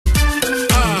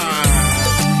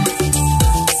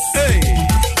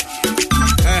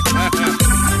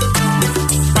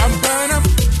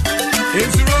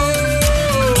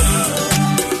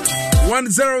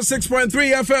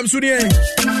106.3 FM Sunye.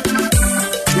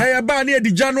 Ya ba near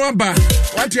the January ba.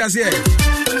 What you say?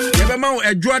 Yabama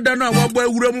a Jordan wa boy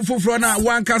wura fufro na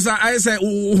wan kasa I say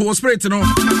who spirit no.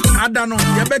 Adano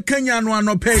yabe Kenya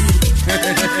no pay.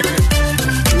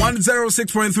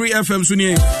 106.3 FM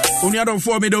Sunye. Oniado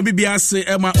for me do bibia se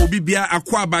ema obibia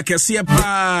akwa ba kese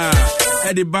pa.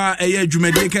 Ede ba eye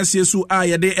dwumade kese so a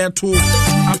ye de eto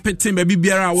apete ba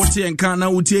bibiara wote enka na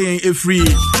wote en efree.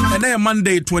 And then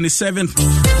Monday 27th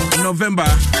November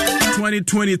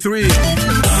 2023. And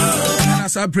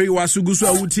as Abrewa sugusu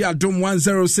awuti adom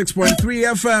 106.3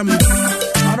 FM.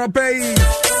 Anopay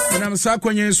and I'm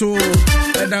sakwenye so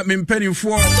that me penny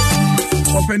for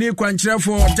openi kwanchira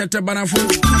for Tete Banafo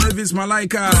Davis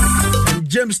Malaika and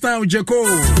Jamestown Jeko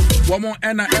wamo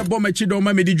ena ebo mechido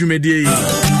ma medi dwumade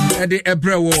e de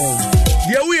Abrewa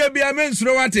de we be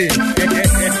amensro wate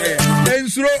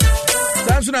ensro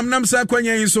Samson am sa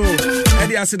kwanya yin so e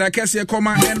de asida kese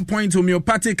koma endpoint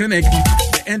homeopathic clinic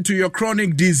end to your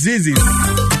chronic diseases.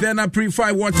 Then I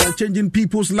purify water, changing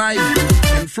people's life.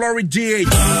 And Florid GH.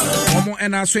 Omo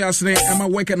and I say asne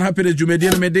am work and happy the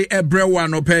Jumedian me de Abrewa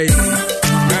no pay.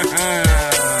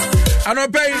 I no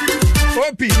pay.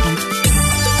 Opi.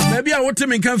 Maybe I want to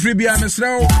make free be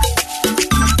amesrao.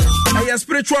 A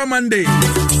spiritual Monday.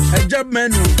 A job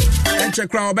menu. And check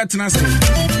crowd better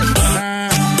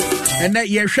and that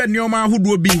ye shed nyoma who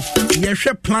will be ye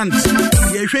shed plants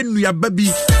ye shed your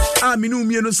baby minu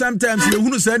no sometimes ye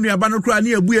hunu say nua ba no kra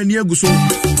na abu ani aguso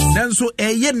then so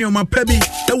ye nyoma pabi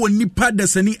e woni pa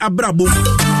desani abrabo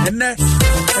enne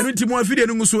enu timo afide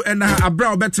no so ena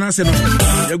abra obetena se no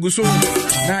aguso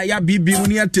na ya bibi mu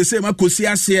ni atese makosi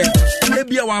ase e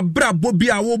bia wa abrabo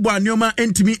bia wo bo anyoma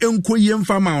entimi enkoye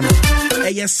mfama no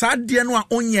eye sade no a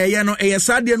onye ye no eye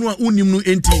sade no a unim no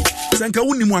enti sanka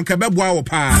unim anka beboa wo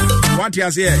pa what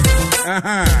you say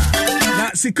aha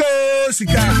na sika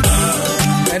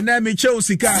and then me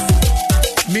chelsika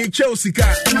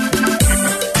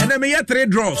and then me get 3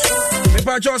 draws me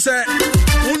pa cho say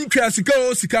untwa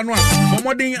sika no a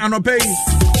momodin anopay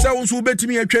say unso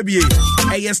betimi atwa bie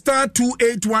eye star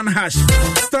 281 hash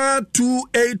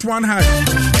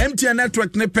MTN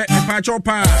network ne pa cho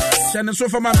pa chane so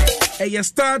fama eye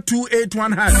star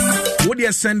 281 hash wo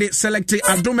dey send it select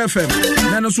Adom FM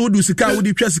na no so do sika wo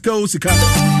di twa sika wo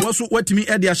so watimi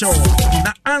e dey show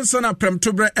na answer na prem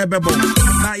to bre ebebo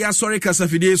na ya sorry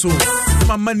kasafide so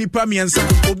mama nipa miensa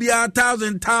obi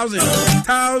 1000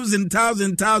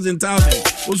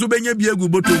 oso benya bi agu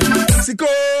boto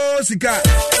sika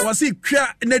wasi twa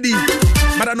nedi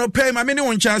but no pay ma me ne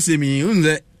won chance mi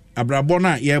unze abrabo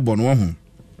na ye bo no ho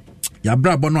ya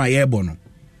abrabo no aye bo no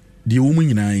de wo mu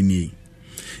nyina ni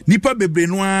nipa bebre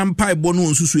no ampa bo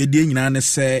no nsusu ede nyina ne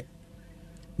se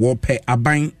wo pe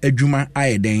aban adwuma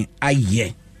ayeden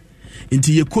aye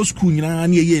nti ye ko school nyina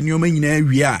ne ye nioma nyina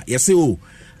awie a ye se o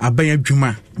aban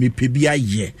adwuma me pe bi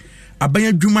aye aban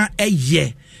adwuma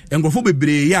eye engofo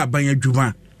bebre ye aban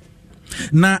adwuma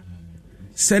na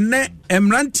sene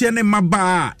emrantie ne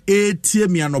maba etie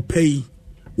mi anopai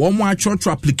wo mo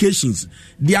achotro applications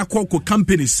di akoko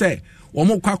company say wo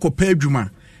mo kwa kopa adwuma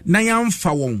na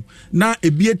yamfa won na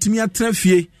ebietimi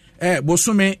atrafie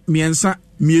bosome miensa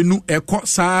mienu eko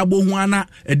saa bohu ana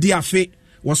edi afe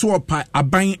wo so opa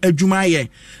aban adwuma ye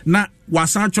na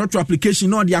wasan achotro application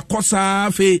no di akosa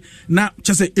afe na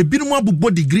chese ebinum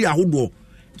abubo degree ahodo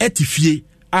etifie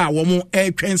wo mo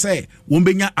twen say wo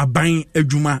benya aban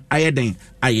adwuma ayeden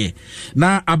aye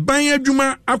na aban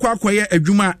adwuma akwakoye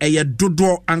adwuma eye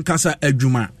dodo ankasa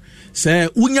adwuma say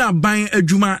unya aban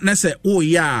adwuma na say o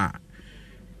ya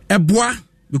eboa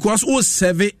because o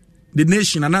serve the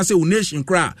nation and I say o nation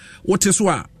kra what is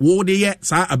wa wo de ye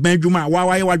sa aban adwuma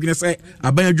wa ye wadwene say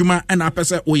aban adwuma na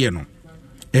apese o ye no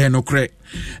no kre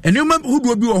enuma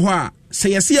hudu obi wo ho a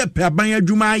say yesi ye aban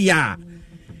adwuma ya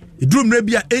idrumre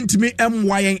bia entimi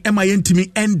emwayen ema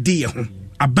yentimi ende ho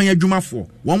aban adwumafo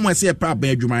won mo se pa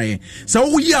aban adwumayen se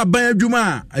wo yi aban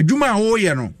adwuma wo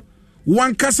ye no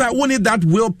one kasa we need that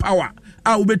willpower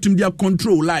a obetum dia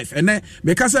control life ene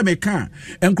me kasa me kan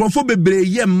enkrofo bebre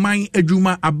ye man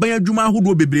adwuma aban adwuma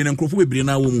hodo bebre na enkrofo bebre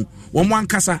na wo mu won mo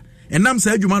ankasa enam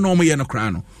sa adwuma na wo ye no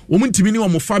kra no wo ntimi ni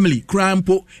wo family kra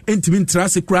mpo entimi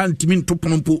ntrase kra ntimi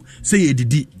ntoponompo say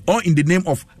edidi all in the name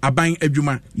of aban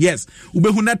adwuma yes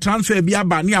ubehu na transfer bi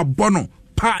aba ne abono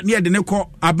pa ne de ne ko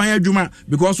aban adwuma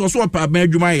because also pa aban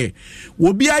adwuma ye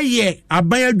obi aye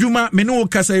aban adwuma me ne wo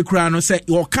kasa kra no say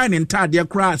wo kan ntade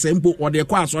kra say mpo wo de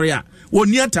kwa asori a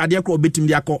oni atade kra obetim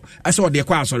de akọ ase wo de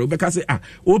kwa asori obeka say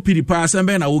opiri pa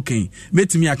asembe na wo kan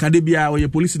metimi akade bia wo ye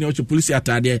police ne wo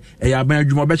atade e aban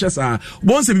adwuma be hye sa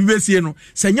bon se bibesie no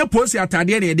se nya police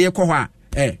atade ne de kọ ho a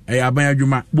aban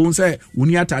adwuma bon say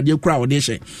woni atade kura wo de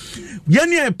hye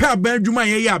yene e pa aban adwuma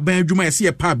ye aban adwuma ye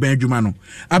se pa aban adwuma no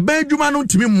aban adwuma no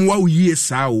ntimi mmoa wo yie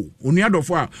saa o oni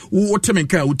adofo a wo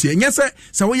temenka wo tie enye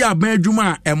se wo ye aban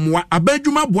adwuma emmoa aban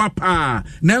adwuma boa pa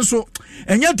nanso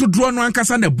enye todoro no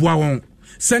ankasa na boa won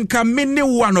senka mene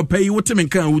wo anopai wo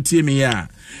temenka wo tie me ya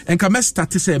enka me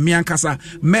start say me ankasa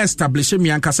me establish me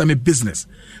ankasa me business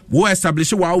wo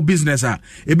establish wa business a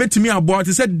ebetimi about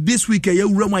said this week ya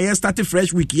wura ma ya start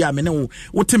fresh week ya me ne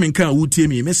wo temenka wo tie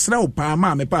me sra wo pa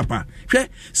ma me papa hwe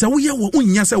se wo ye wo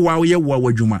unya se wa wo ye wo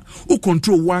adwuma wo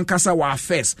control wo ankasa wa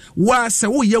affairs wa se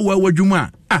wo ye wo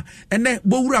adwuma ene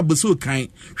bo wura boso kan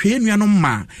hwe nuanom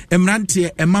ma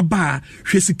emrante emaba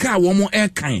hwe sika wo mo e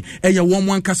kan eye wo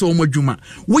mo ankasa wo adwuma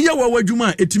wo ye wo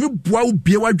adwuma etimi boa wo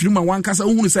bie wa adwuma wo ankasa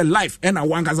wo say life ena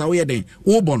wo ankasa wo ye den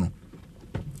wo bo no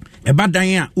eba dan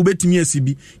a ubetimi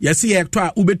asibi yesi ye to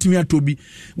a ubetimi atobi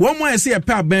wo mo yesi ye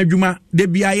pa aban adwuma de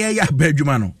bia ye ya aban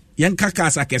adwuma no yen kaka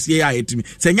asakese ya etimi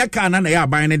senya ka na ya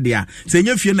aban ne de a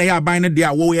senya fie na ya aban ne de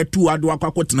a wo ye tu ado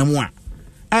akwakotena mu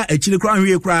a echire kra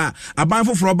hwie kra aban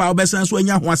foforo ba obesan so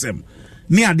anya ho asem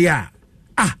ne ade a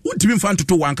untimi mfa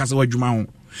ntoto wankasa wadwuma ho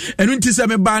enu nti se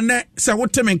me ba ne se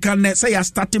wotemen kan ne se ya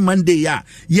start Monday ya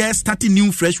ye start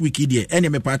new fresh week there ene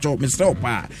me pa cho me sre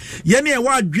pa ye ne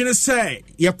wa adwene se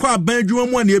ye kwa aban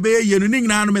adwuma mu na ebe ye no ni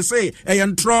nyina no me se ye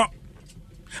ntro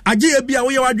agye ye bia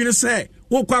wo ye wa adwene se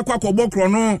wo kwa akobọ kro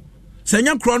no se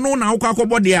nya kro no na wo kwa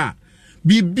akobọ de a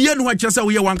bibia no hwachesa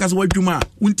wo ye wankasa wadwuma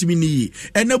untimi ni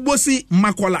ene bosi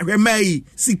makola hwemai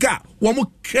sika wo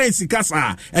mo kren sika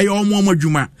sa eye wo mo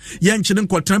adwuma ye nkyene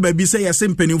nkotena ba bi se ye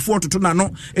sempanimfo toto na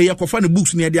no eye kofa ne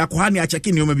books ne de akoha ne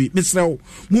acheke ne o ma bi misrew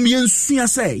mum ye nsua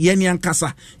se ye ne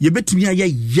ankasa ye betimi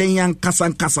aye yen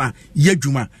ankasa ye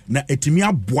adwuma na etimi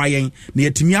aboa yen na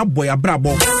etimi aboya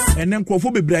brabo ene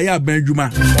nkofo bebre ya aban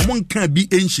adwuma wo mo nka bi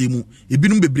enhyemu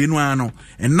ebinum bebre no ano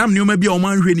enam ne o ma bi o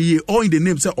man hwe ne ye all in the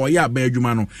name se oye aban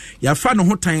adwuma no ya fa no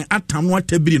hotan atam no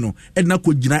atabiri no edna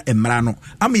ko gina emra no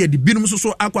ama ye de binum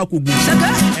so akwakogu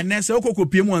ene se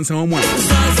okokopie mu ansan mu a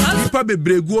nipa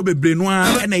bebregu bebre no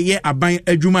a ene ye aban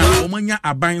adwuma o manya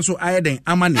aban so ayeden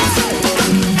amane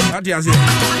ati ase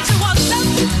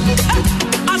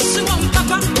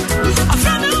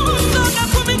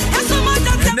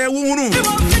ene wuhunu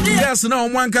yes na o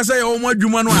mo ankasa ye o mo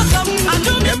adwuma no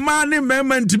a e ma ne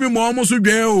mema ntimi mo o mo so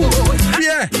dwen o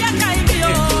yeah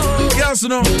yes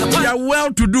no you are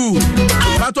well to do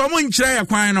but o mo nkyere ya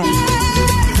kwan no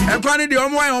ekwani de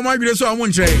omo ayi omo adwire so omo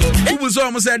nkyere ubu so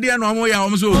omo se de na omo ya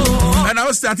omo so and I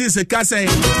was starting se ka say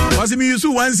was me use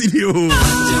one city o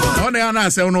on na na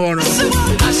se no no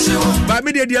ba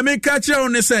me de me ka kire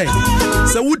on say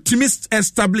se wutimi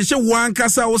establish one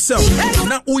kasa yourself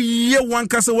na uye one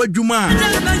kasa wadwuma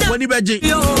woni beje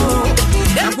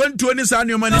akwantu oni sa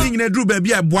ne omani nyina dru ba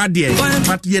bia boade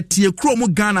but yet ye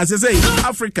krom Ghana say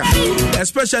Africa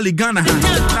especially Ghana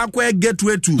na kwa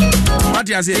gateway to what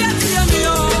you say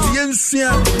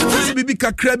yensua bibi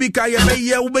kakra bi ka ye be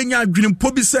ye wo benya adwene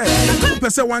po bi say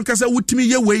pese wankasa wutimi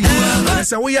ye wei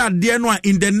say wo ya de no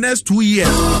in the next 2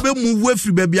 years be move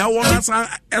free ba bia wo na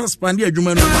expand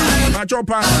adwuma no ba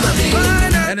chopa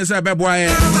and say be boy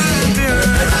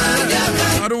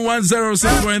I don't want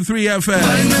 106.3 FM.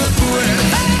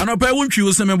 I don't pay won't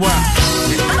you some boy.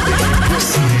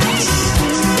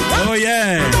 Oh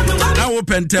yeah. I will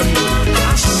pentem.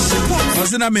 I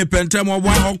said I may pentem or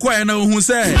one or quite know who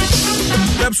said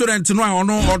Pepsodent no or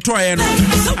no or toy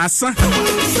asa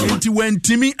into when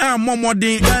Timmy and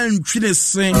Momodi and Chile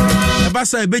sing.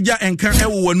 Abasa beja and can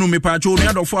ever no me patrol the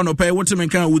other phone or pay what me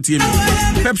can with him.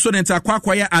 Pepsodent are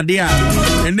quite idea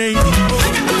and they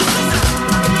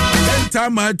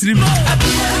tama trim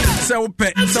se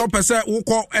ope se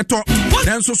woko eto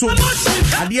den so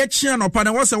ade achia no pa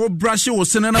na wo se wo brush wo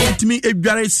sene na wotimi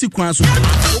edware sikwan so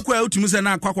woko a wotimi se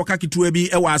na akwakoka kitua bi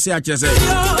e wa ase a chese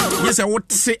ye se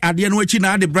wote ade no achi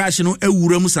na ade brush no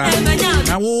ewura mu sa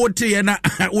na wote ye na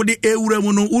wode ewura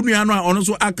mu no unua no a ono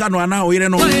so aka no ana oyere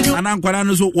no ana nkwara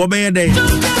no so wo be ye den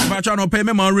ba cha no pe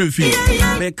me man remfi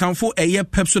be kanfo eye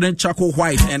Pepsodent charcoal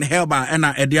white and herba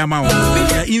na ede ama wo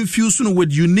infused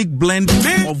with unique blend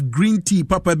of green tea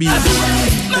papa bi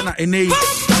na ene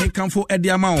kanfo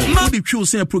ede ama wo di twu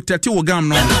say protect wo gam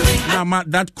no na ma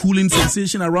that cooling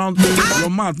sensation around your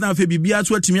mouth na fe bibia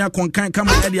to atimi akonkan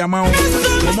kama ede ama wo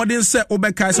modern say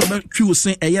obeka say twu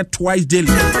say eye twice daily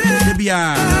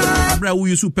bia Abrewa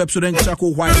use Pepsodent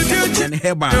charcoal white and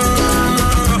herba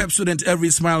Pepsodent every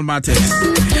smile matters.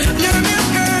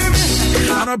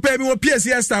 I don't pay me what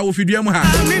PSS star with you.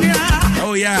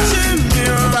 Oh yeah.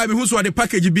 Buy me who's what the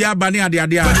package be a banana.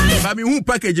 Buy me who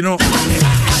package no.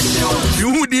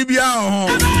 You dibia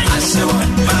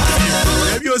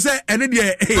if you say any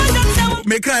day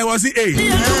make I was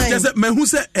just me who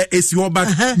say esi oba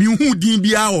me hu din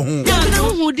bia ho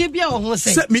hu din bia ho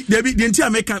say me David the ntia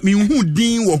make me hu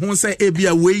din wo ho say e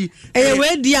bia we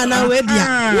we dia na we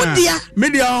dia wo dia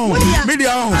media ho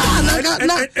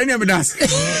any of das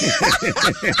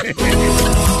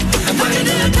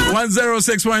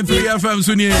 106.3 FM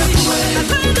Sunie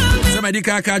somebody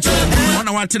ka catch on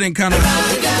a what in Canada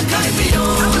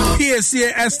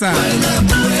PSC Esther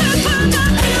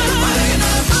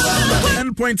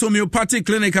Endpoint homeopathic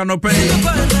clinic and open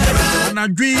and a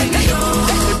dream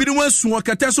ebi no wasu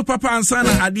kata so papa ansa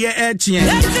na ade e chie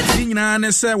ni nyina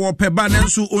ne se wo peba ne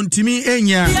nso ontimi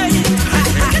enya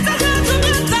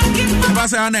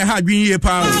basa na ha dwen ye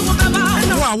pa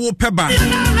wo peba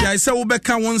ya se wo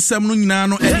beka won nsem no nyina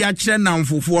no e dia kire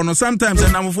namfofo no sometimes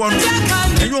namfofo no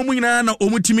enye omu nyina na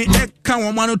omutimi e ka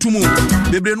wo ma no tumu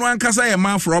bebre no ankasa ye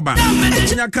man froba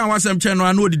nya kan wasem che no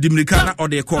ana odidimirika na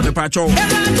ode ko be pa cho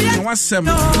wasem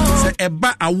se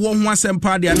eba awo ho asem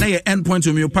pa dia na ye endpoint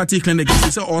homeopathic clinic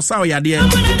se osa ya de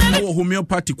wo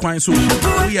homeopathic kwan so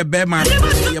ye be ma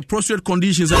ye prostate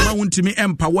conditions ama wontimi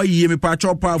empower ye me pa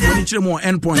cho pa fo ni kire mo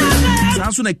endpoint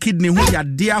sanso na kidney ho ya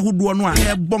de ahodo no a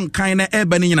e bon kan na e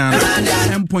ba ni nyina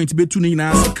endpoint betu ni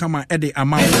nyina kama e de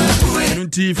ama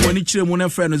nti fo ni kire mo na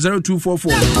fa no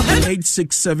 0244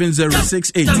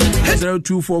 867068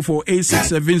 0244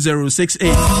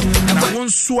 867068 na won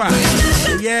so a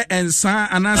ye ensa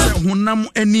anase honam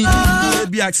ani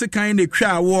bia sekan de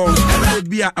twa wo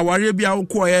bia aware bia wo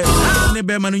koye ne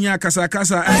be manu nya kasa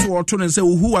eso woto ne se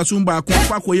ohu asumba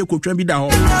akwa koye kotwa bi da ho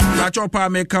na chopa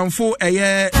me kanfo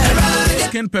eye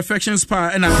skin perfection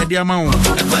spa na ede ama wo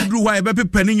dru wa e be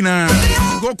pepa ni nyina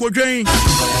go kodwen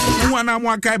hu ana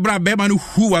mo akai bra be manu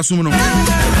hu asum no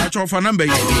na chofa number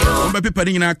yi o be pepa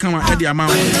ni nyina kan ede ama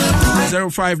wo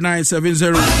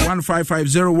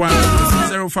 0597015501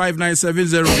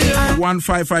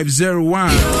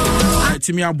 0597015501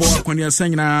 timi abo akoni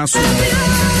asanyina so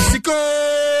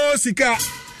sika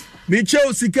Micho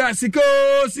sika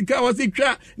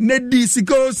wasikwa nedi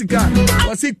sika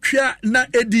wasikwa na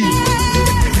edi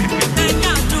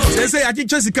say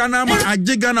ajicho sika na ma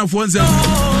ajiga na fonza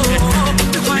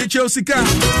Micho sika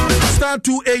star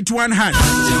 281 hash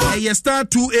star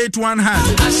 281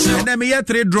 hash and then me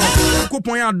 3 draw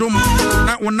coupon ya dom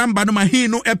na one number no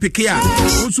mahino epic ya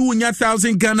usu unya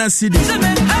 1000 Ghana cedis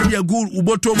ya good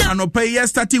ubotom anope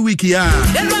yesterday week ya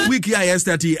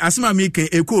yesterday asma meke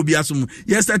eko obi asum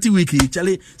yesterday week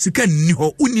chale sika ni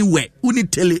ho uniwe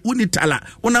unitele unitala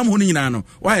onam ho nyina no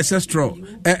why ancestral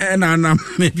na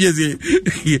me bieze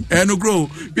no grow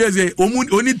bieze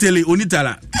onitele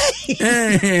onitala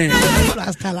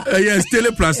plastala yes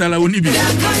tele plastala oni bi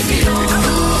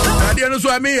adia no so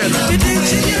ame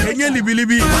enye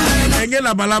libilibi enye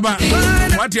labalaba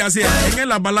what you say enye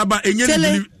labalaba enye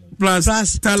libilibi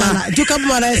plastala juka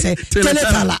mara ese tele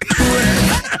tala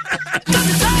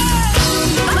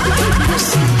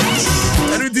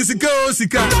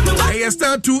sika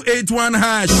star 281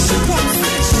 hash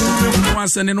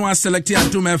once and no select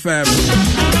Atom FM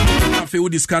afi wo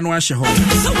diska no ahye ho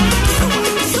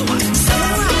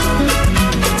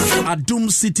Adum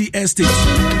City Estate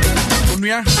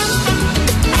onua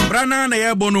brana na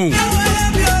ye bono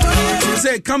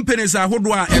say companies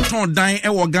ahodo a eton dan e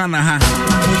wo Ghana ha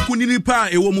kunini pa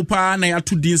e wo mu pa na ya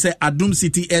to din say Adum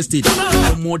City Estate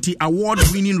multi award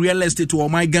winning real estate wo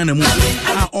my Ghana mu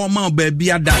a all man ba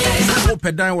bia da wo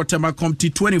pedan whatever come to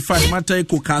 25 matter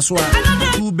ko kaso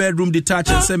 2 bedroom detached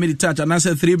and semi detached and I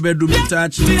said 3 bedroom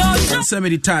detached and semi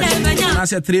detached and I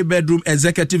said 3 bedroom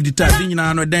executive detached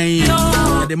nyina no dan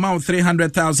the amount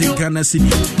 300,000 Ghana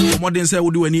cedi modern say wo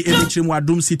do any every mu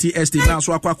Adum City Estate na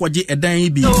so akwaje edan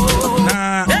bi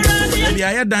na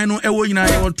bia ya dan no ewo nyina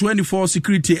e 24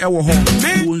 security ewo ho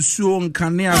wonsuo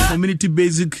nkane community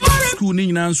basic school ni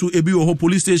nyina nso ebi wo ho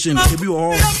police station ebi wo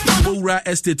ho Owura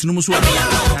estate no so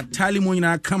atali mo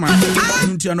nyina kama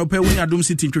nti anope wo Adum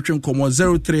City twetwe nkomo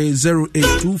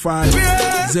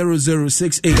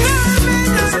 0308250068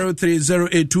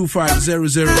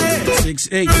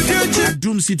 0308250068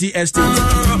 Adum City Estate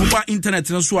mobile internet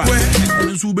no so a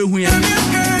nso be hu ya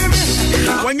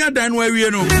wanya dan no awie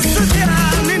no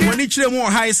wani kire mo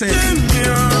high say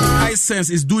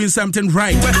Hisense is doing something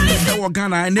right.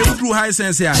 Ghana and they through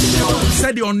Hisense here.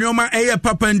 Said the onyoma eye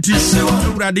papa nti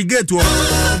radicate wo.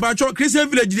 But Christian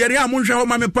village there ya monhwa ho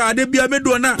mame pa de bia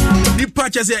medo na nipa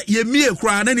chese ye mie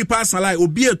kra na nipa salai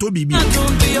obi eto bibi.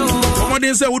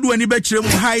 Omodin say wodu ani be kire mu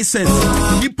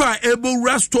Hisense. Nipa able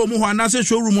rasto mu ho anase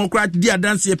showroom okra di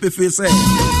adanse e pefe say.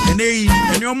 Ene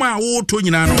onyoma a wo to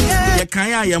nyina no ye kan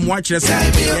ya ye mo akire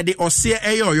say ye de ose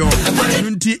eyoyo.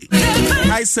 Nti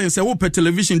Hisense wo per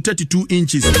television 32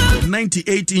 inches,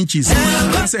 98 inches,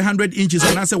 and I say 100 inches,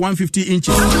 and I say 150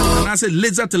 inches, and I say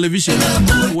laser television.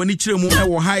 When you chire mu e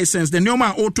wo Hisense, the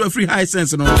normal auto free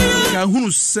Hisense no. Ka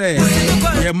hunu say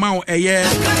ye ma a year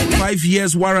 5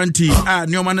 years warranty.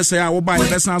 Normal no say I will buy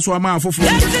person so am afofo.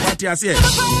 What you say?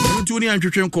 Tuni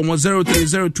antwetwe komo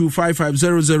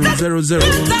 0302550000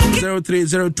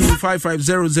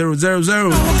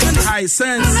 0302550000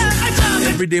 Hisense.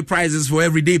 Everyday prizes for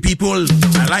everyday people.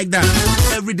 I like that.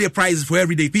 Everyday prizes for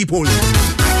everyday people.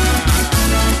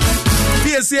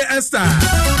 PSA Esther.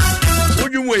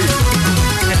 What you wait?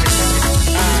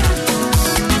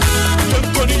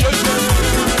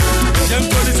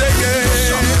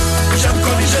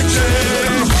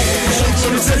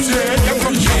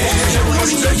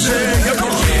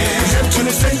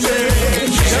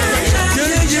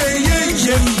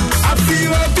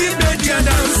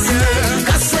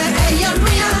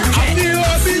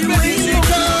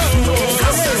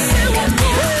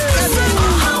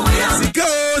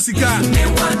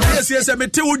 Yes, I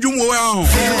met you well.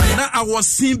 Now I was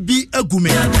seeing be a gumi.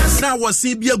 Now I was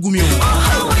seeing be a gumi.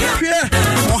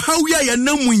 How we are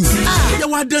no win. You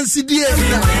want dance dear.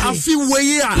 I feel way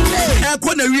here. I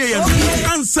couldn't read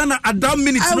answer a damn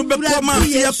minute. No be come out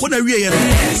here. I couldn't read.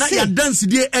 Now you dance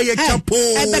dear. A chapo.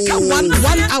 1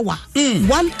 hour.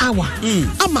 1 hour.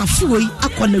 I'm a fool. I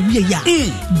couldn't read.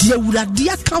 Dear would a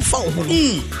dear come for.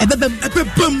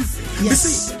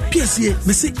 Yes. PSA,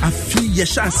 me say I feel your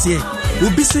chance here.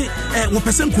 Obi say wo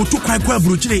person go to kwa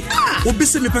abrochire. Obi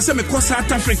say me person me call South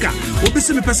Africa. Obi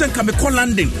say me person can me call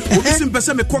London. Obi say me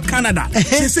person me call Canada.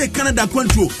 Say Canada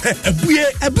control. Ebuye.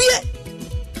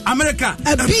 America.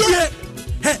 Ebuye.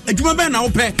 Adwuma be na wo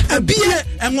pe. Ebuye.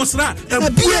 Enwosra.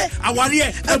 Ebuye.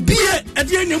 Aware. Ebuye.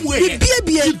 Ede nyemu e.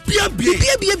 Ebuye.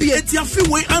 Eti afi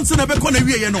we answer na be call na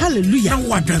wie ye no. Hallelujah. Na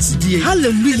wadanse die.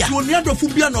 Hallelujah. Ti oni adofo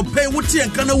bia no pe wo tie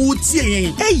nka na wo tie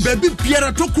yen. Baby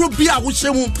biara tokro bia wo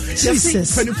hyemu.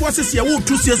 Jesus. Penifo se se wo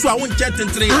tu se so a wo nche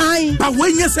tentre. Ba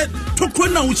wenye se tokro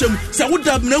na wo hyemu. Se wo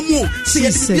dab na mu. Se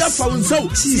bia fa wo nso.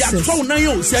 Se atwa na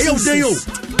yo. Se ayo den yo.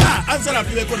 Answer na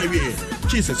pe call na wie.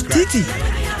 Jesus Christ. Titi.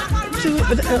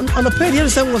 On a paid here,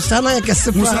 some was Sana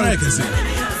Yakasi.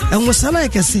 And was Sana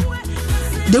Yakasi.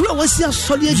 The way was here,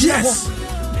 solid. Yes.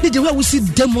 The way we see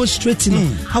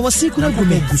demonstrating. I was sick.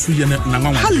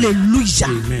 Hallelujah.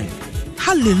 Amen.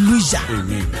 Hallelujah.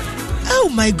 Amen. Oh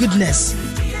my goodness.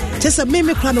 Just a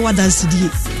meme crown what dance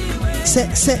did. Say,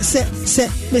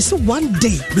 me say one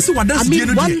day. Me say what dance I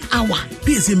mean 1 hour.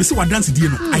 PSA, me say what dance di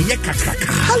no. Aye kakaka.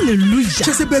 Hallelujah.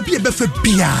 Just baby be fe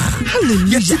bia.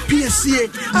 Hallelujah. Yes, PSA.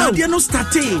 Now they no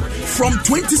started from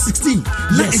 2016.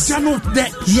 Na ejano de.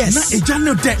 Yes. Na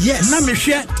ejano de. Yes. Na me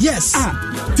hwe. Yes.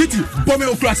 Titi, bombe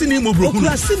okrasi ni mo bro. Bombe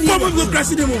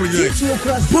okrasi ni mo bro.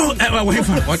 Bo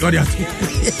what are you?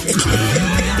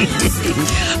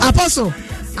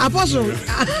 Apostle,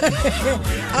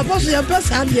 your best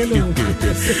hand yellow.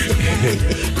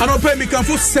 I don't pay me can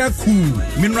for cool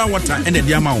mineral water and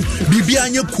the amount.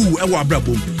 Bibianya cool,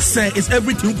 Abrewa. Say it's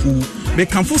everything cool. Me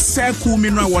can for cool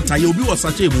mineral water. You'll be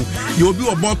such a you'll be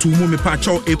about to move me patch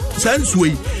out a sense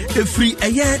way. A free a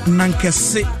year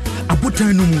nankese.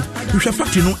 Abutanum, we shall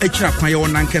fact no extra pay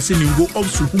on Nankasi go up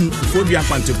to whom before the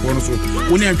Apante Ponoso.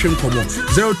 When I train come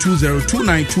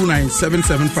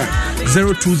 02029297775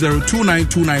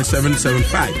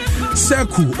 02029297775.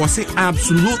 Circle or say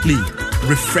absolutely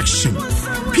refreshing.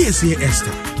 PSA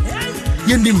Esther.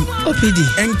 Yendim OPD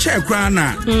and chair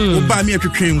crana oba me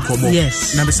atwetwen komo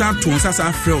na be san ton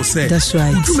sasa frel say that's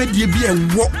right udumedie bi e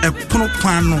wo epono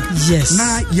kwan no yes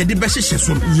na ye de be hyehye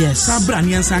so yes sabra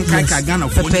ne nsan kai ka Ghana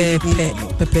fo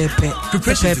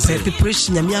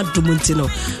preparation nyame adomunti no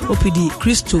OPD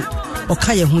Kristo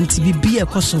okaye ho nti bibia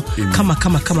ekoso kama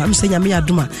me say nyame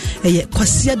adoma eye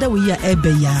kwasia da we ya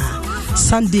ebe ya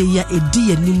Sunday ya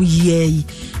edi anim ye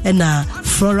na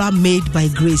flora made by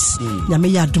grace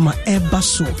nyame ya adoma eba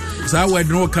so za we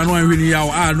no kan wan hwini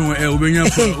ya no e obenya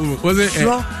was it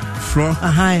fro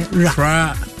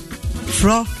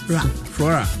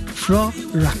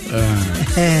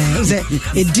ze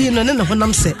edi no na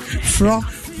honam se fro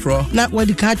na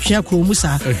wadi ka atwa ko mu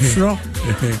sa fro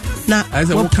na I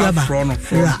said what fro no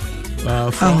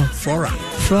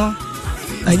fro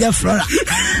Aya flora.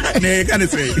 Ne can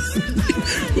say.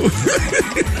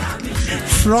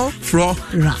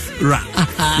 Ra.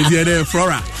 Is there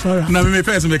flora? Now me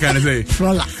first me can say.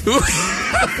 Flora.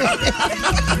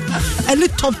 Any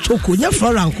top choco, nya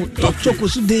flora nko. Top choco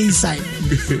so dey inside.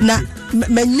 Na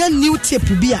menya new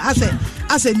tape bi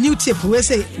as a new tape we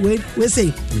say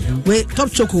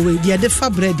top choco we dey fa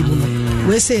bread mu no.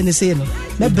 We say no.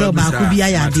 Me bro ba ko bi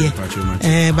ayade.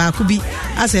 Ba ko bi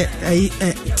as a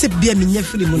tip bi me nya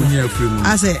free mu no.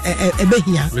 As a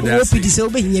ebehia. O pidi say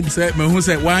obehia bi. Say me hu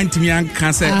say wan timi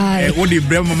anka say wo dey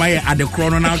brem mama ye ade kro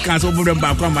no na kan say wo brem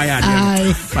ba ko ma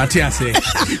ayade. Patia say.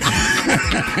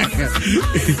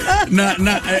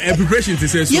 Na preparation to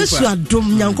say so. Yes, you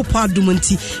adom nyankopɔ adom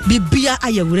nti bibia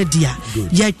ayewre dia.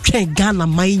 Ye twen Ghana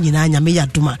mai nyina nya me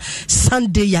yadoma.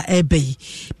 Sunday ya ebe.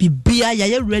 Bibia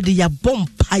ya ready ya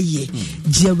bompaye.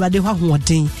 Jiawade hwa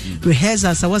hoden.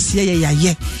 Rehearsals awase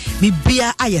ye.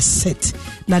 Bibia aye set.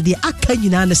 Na de aka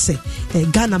nyina ne se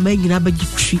Ghana mai nyina ba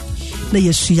gitwi na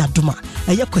yesu yadoma.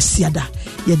 Eye kwasiada.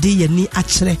 Ye de ye ni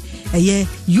akyere. Eye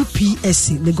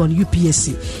UPSC Legon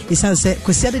UPSC isan se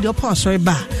kwasiade de opa sorry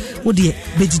ba wo de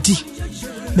bedidi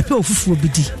mepe ofufu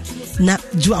obidi na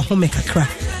ju ahome kakra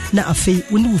na afei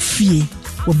woni wo fie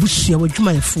wo busua wo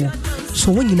dwumayefo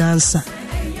so wo nyina ansa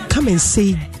come and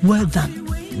say well done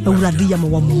awurade yama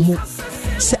wa momo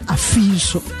se afei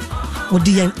so wo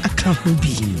de yan aka ho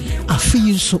bi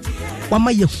afei so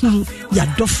wama ye hunu ya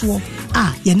dofo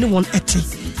a ye ne won ete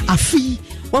afei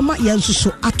wama ye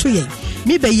nsuso ato ye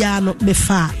me be ya no me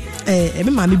fa me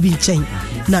ma me bi nchen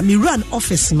na me run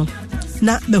office no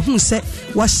na me hu se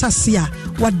wa sase a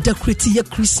wa decorate ye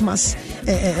Christmas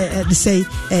they say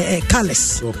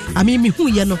colors I mean me hu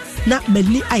ye no na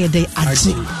mani ayede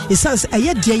age it sounds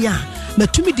ayede ya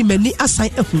matumi di mani asan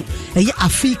ehu eye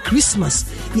afi Christmas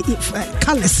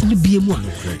colors ni bie mu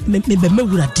me be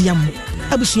mawurade am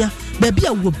abusua ba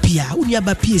bia wo bia uni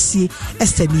aba PSC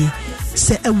estanie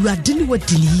se awurade ni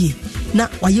wadini na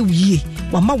waye wiye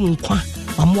wama wo nkwa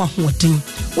wamo ahoden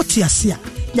wote ase a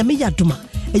nyame yadoma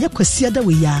eye kwasiada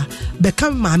we ya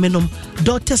bekam maamenom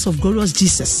Daughters of Glorious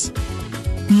Jesus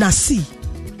Nasi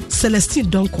Celestine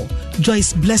Donko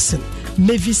Joyce Blessing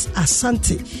Mavis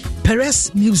Asante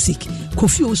Perez Music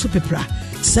Kofi Oso Pepra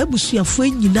sabusuafo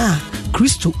nyina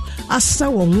Kristo asa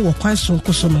won wo kwan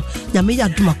sonko so no nyame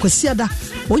yadoma kwasiada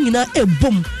onyina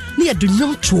ebom ne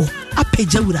yadonyom to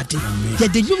apeja wurade ye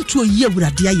de nyumtuo ye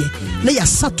wurade aye na ya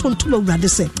satonto wurade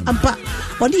se ampa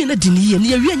oni na diniye ne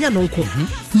ye nya no nko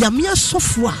nyame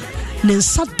asofo a ne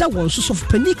nsada won sosof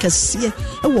panika sie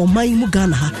e wo man mu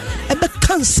Ghana ha e be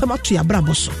kansa mato ya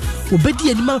brabo so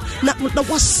obedi anima na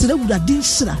wasra wurade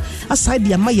nsira aside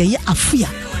ya ma ye afia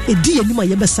edi anima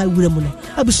ye be sa wuramu no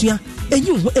abusua enyi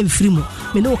ho emfiri mu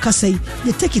me ne wo kasai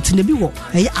ye take it ne bi wo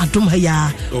eye adom ha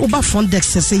ya oba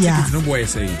fondex se ya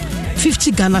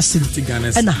 50 Ghana cedi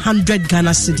and 100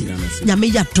 Ghana cedi nyame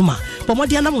yadoma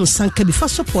bomodi anam nsanka bi fa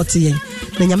support yen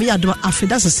na nyame yadoma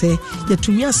afida se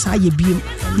yetumi asa ye biem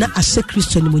na ase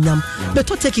Christian munyam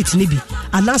beto take it ne bi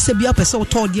anase bia pese wo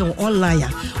to de online a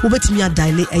wo betimi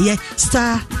adial eye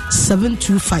star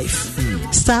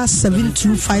 725 star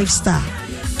 725 star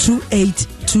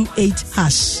 2828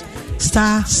 hash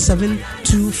star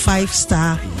 725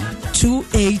 star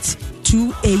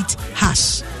 2828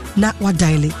 hash na wa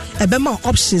dial ebe ma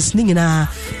options ni nyina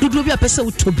dudu bi apese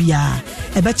utobia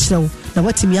ebe kirew na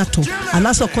watimi ato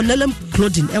anaso Cornelium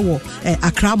clothing ewo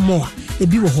Accra Mall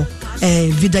ebi wo ho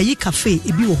Vidayi cafe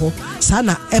ebi wo ho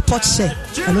sana airport share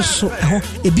eno so ho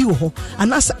ebi wo ho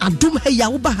anaso adum ha ya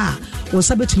wo ba ha won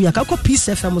sabetumi aka ko Peace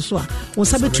FM so a won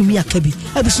sabetumi aka bi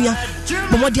abusuya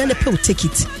bomodi na pe take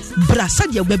it bra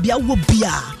sadia ba bia wo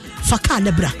bia faka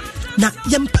na bra na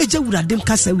yempaja wurade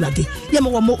mkasa wurade yema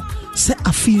wo mo se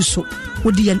afi so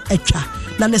wodi yen atwa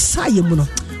na ne saye mu no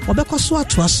obekoso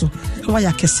atoa so wa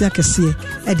ya kese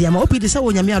e de ama opidi se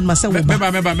wonyame aduma se wo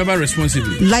ba member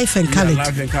responsibly life and college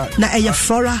na eye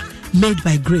flora made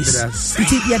by grace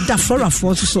nti ya da flora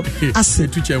for so ase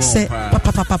se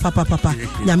papa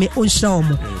nyame onhira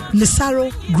omo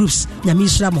Nesaro groups nyame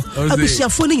nhira mo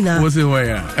abusuafo ni na wo se ho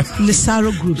ya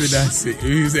Nesaro groups that's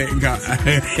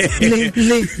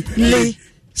le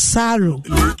Saro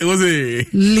it was a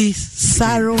Lee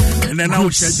Saro and then now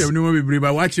church we no be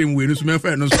brave watching we no so me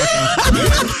fa no so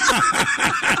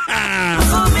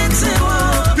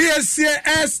PSC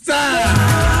Esther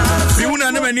bi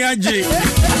una na mani age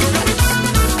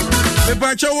me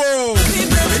pa chowo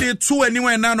me tu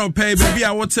anywhere na no pay baby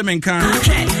a wote me kan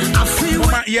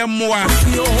ma ye moa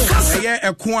ye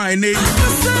eko a ene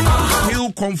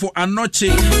he'll come for anoche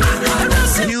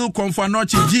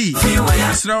G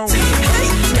slow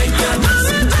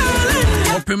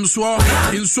Opemso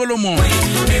in Solomon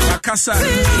Akasa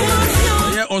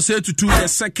or say to 2 the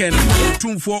second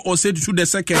 2-4 or say to 2 the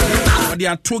second but they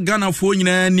are 2 Ghana for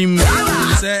nim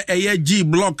say a G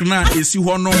block na esi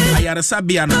hono ayaresa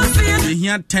no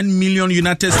here 10 million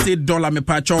United States dollar me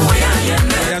pacho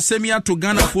ya semia to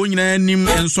Ghana for nim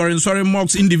and sorry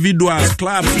mocks individuals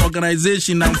clubs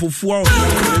organization and for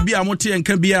be amoti and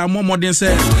can be a more modern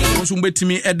say so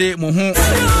betimi ede mo ho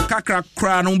kakra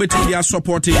kra no betimi dia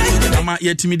support ama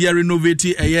yetimi dia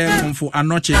renovate eye for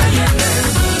anoche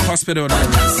hospital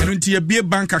and a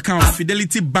bank account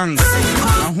Fidelity Bank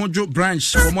Ahojo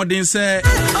branch for modern say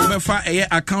obefa a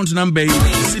account number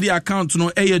city account no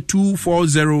a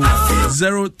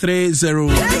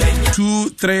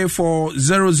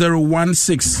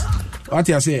 240-034-00016 what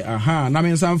you say na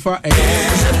me sanfa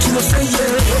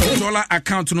dollar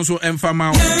account no so emfa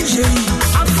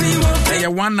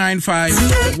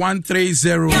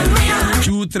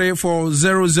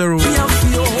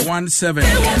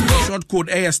 195-130-234-0017 short code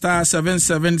A star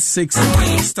 776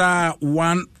 star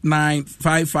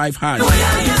 1955 hash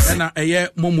and a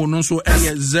momo no so A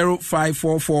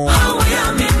 0544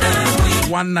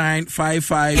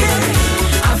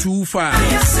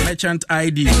 195525 merchant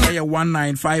ID A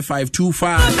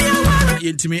 195525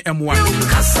 yentimi M1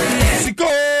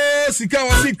 Sika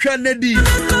wasi Kennedy.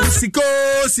 Sika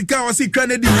wasi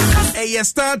Kennedy. A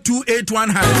star 281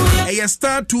 high. A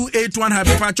star 281 high.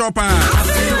 Papa chopa.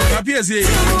 Papi say.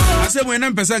 I say when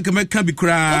I'm person can be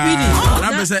cry.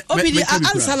 Obidi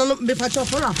answer no me pa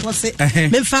chopa for say.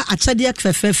 Memfa achade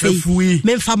akfefefe.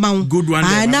 Memfa maun. Good one.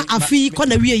 Na afi ko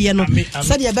na wie ye no.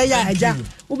 Say de be ya aja.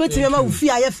 Ubetime ma ufi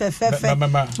aye fefefe.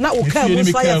 Na uka mu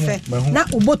so aye fe. Na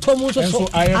ubotomu so so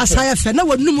asaya fe. Na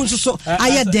wanum so so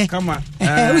aye de.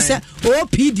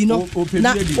 OPD no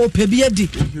na OPB edi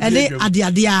ene ade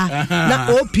na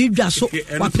OP dwa so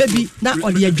wapebi na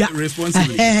ode adwa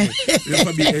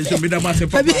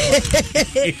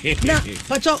na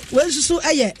pacho wensusu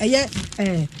eye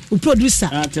o producer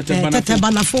tete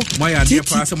banafo moya de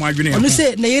pa se mo adwene onu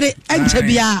se na yere enche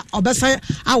bia obesa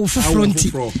awo foforo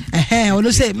nti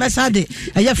onu se mesade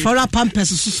eye flora pampers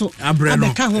so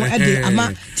abeka ho ede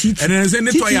ama titi ene se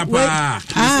ne to ya pa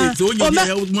so onye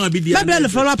ma bi dia na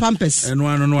flora pampers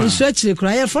no search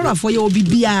kra ye flora for your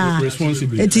bibia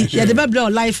eti ye de bebla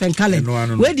life and color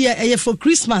we dey for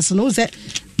Christmas no say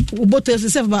uboto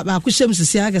se ba akushem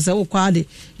sisi aka se wo kwa de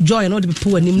joy no de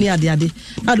people anim ni ade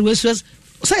na de we say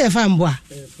ye fine boa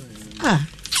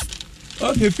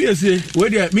okay PSA we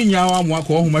dey minya wa mo akọ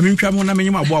ho ma mentwa mo na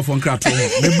menyim abo afọ nkra to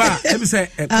me ba e be say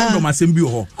condom asem bi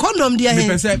ho condom dia he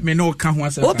me pese me no ka ho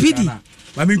asem OPD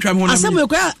ma mentwa mo na asem we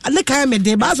kwa ne kan me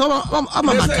de ba so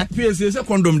mama PSA say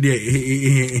condom dia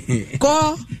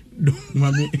ko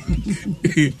mami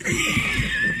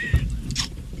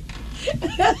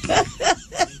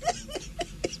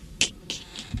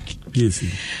PSA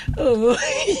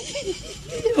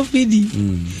OPD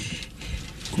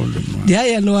condom dia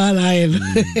ya no ala ele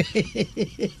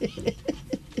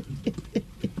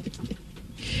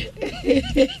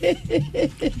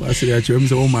what's the actual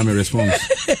so my response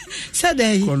said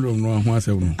they condom no ho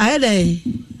asem no I dey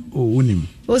unim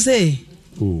o say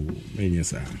menye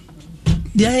sa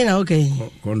dia na okay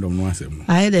condom no asem no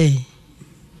I dey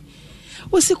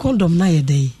o say condom na ye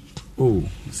dey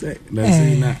say na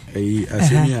say na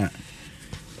asemia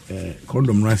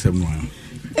condom no asem no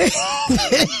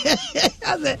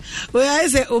I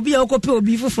say obi okope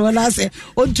obi foforo na say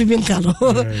ontumi nka no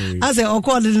I say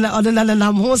odena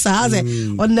na ho sa I say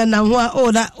odena na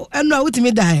ho da eno a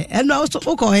utimi dai eno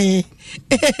ukọ he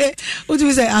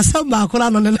utimi say asamba akora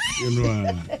no no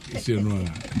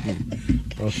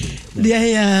okay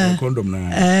dia condom na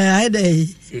I dey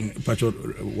pacho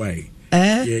why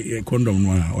condom no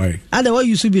why ada what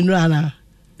you should be no na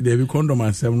there be condom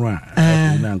asem no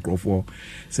na nkrofo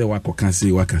say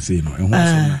wakase no ehun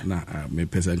na me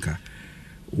pesenka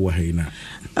wo haina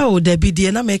there be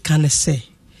die na me kan say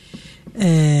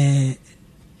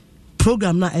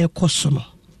program na e koso no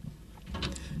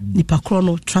nipa kro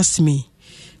no trust me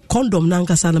condom na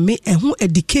nkasa na me ehun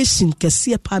education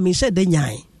kese pa me she de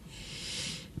nyan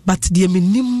but die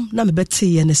menim na me bete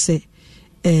ye ne say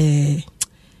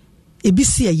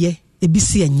ebisi enye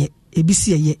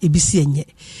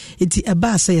enti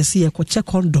eba say yes ye ko check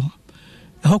condom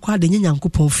ehokwa de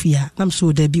nyanyankopon fia nam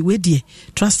so da bi we die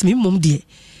trust me mom die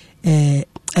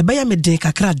eba ya me den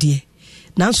kakra die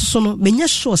nanso so no menya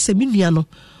sure say menua no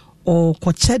o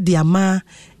ko che de ama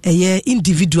eye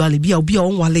individual bi a obi a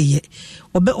onwale ye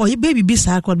oye baby bi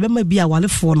sa ko be ma bi a wale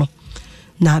fo no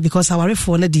na because our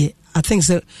for na de I think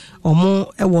so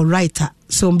omo e wo writer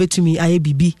so betumi aye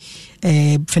bibi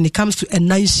when it comes to a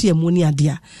nice money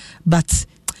idea but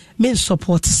men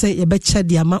support say ye becha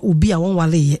de ama obi a won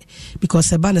wale ye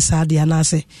because e ba ne sa de na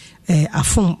say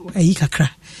afom ayi kakra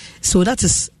so that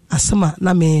is asama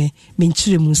na me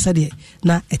nchire mu sade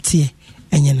na etie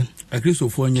enyen a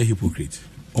Christopher nya hypocrite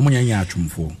omonya nya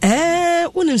atwumfo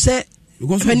unim say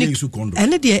because we use condom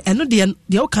ene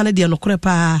de o kan de no kore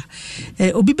pa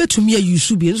obi betumi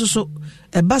use bi nso so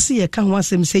e ba se ye ka ho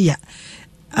asem say ya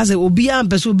ase obi a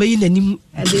mpeso be yi nanim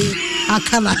ade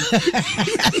akala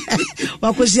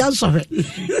wakosi ansore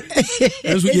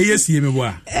enso ye sie me bo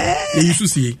a ye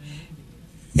use sie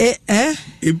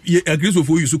agree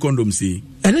for use condom see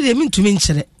ene de mintumi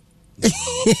nkyere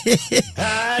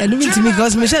ene mintumi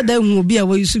because me sha da hu obi a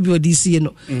wo use bi odisi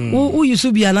no wo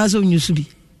use bi anaso use bi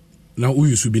na wo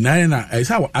use bi na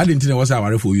say identity was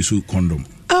our for use condom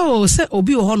oh say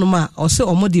obi wo hono ma o say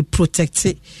omo dey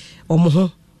protect omo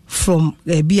ho from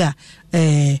bia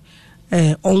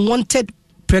unwanted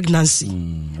pregnancy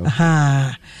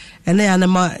ene ya na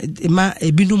ma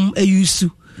ebinum ayusu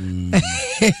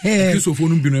Christopher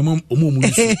no binu omo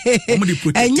use omo dey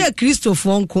protect enya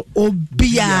Christopher nko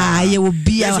obia ye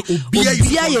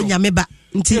nyame ba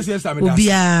nti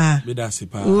obia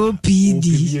OPD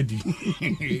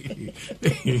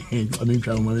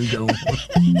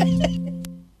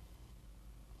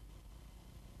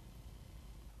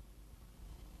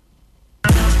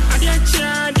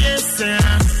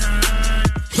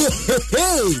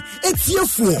Hey, it's your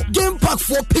for Game Pack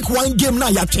 4 pick one game now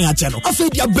ya channel. I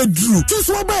said ya bedroom. Since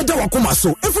we buy da wakoma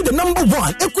so, if the number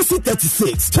 1 equity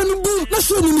 36. Tanu boom, na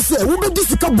show ni say we be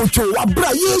disika bocho wa bra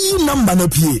ye number na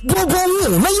pie.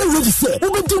 Bobo na ye ready say we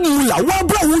be di mula wa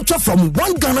bra wo twa from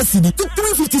 1 Ghana cedi to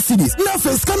 350 cedis. Na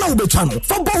face kana we be channel.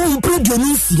 For bo pro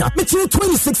Dionisia, me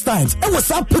 26 times. E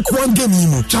was up pick one game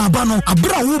ni. Chabano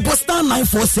abra wo posta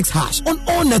 946 hash on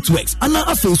all networks.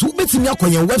 Ana face we betimi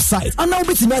akoyen website. Ana we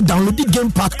betimi download the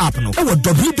Game Pack app no. Ewo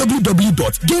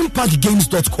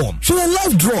www.gamepackgames.com. Show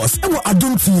live draws. Ewo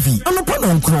Adon TV. Anopa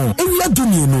nonkron. Ewia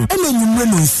duni no. Ene nyumre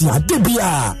no nsia.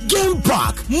 Debia. Game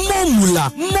Pack. More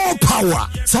mula. More power.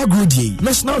 Sagudi.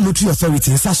 National Lottery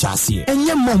Authority Sashasi.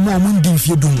 Enye mo mundi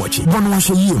mfie dum wachi. Bono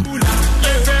washe yim.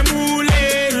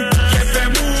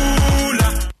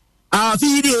 Hey,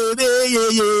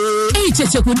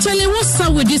 Cheche, could tell you what's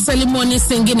up with this early morning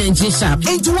singing and G-Sharp.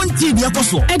 81 TV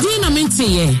apostle. I didn't mean to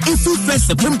ye. If you 1st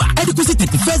September, adequacy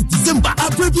 31st December,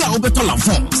 Abrewa Obetola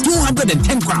forms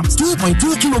 210 grams,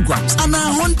 2.2 kilograms, and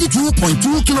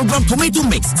 102.2 kilogram tomato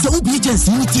mix. So BHS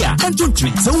Unitia, and to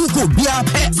treat. So we go be a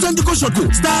pet. Send the question to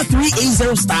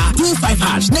 *380 *25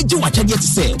 hash. Next you watch it to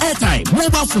say airtime,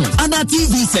 mobile phone, and a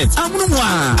TV set. I'm no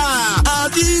one.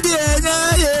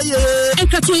 And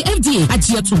Katoi FDA at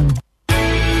Yatu.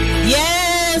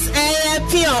 Yes,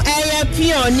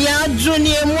 Pion, Nia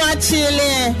Junior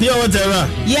Mwachile. Pia whatever.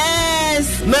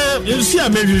 Yes. Na, you see, I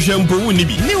made you shampoo, wouldn't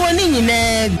be. Me wanting in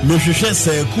a Monsieur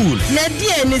say cool.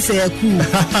 Nadia is a cool.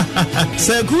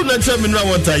 Say cool, natural mineral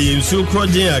water in Sul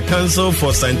Crodia Council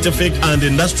for Scientific and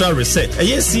Industrial Research. A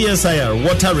yes, CSIR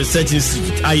Water Research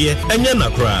Institute. Aye, and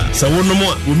Yanakra. So one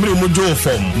more, we may do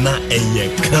form. Na a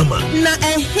kama. Na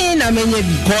a hen,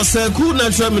 maybe. Cause cool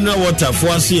natural mineral water for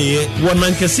us here, one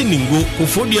man can sing go, who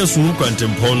 4 years who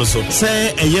quantum ponoso.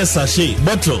 Say a yes, sachet,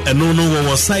 bottle, and no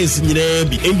one size in the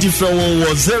be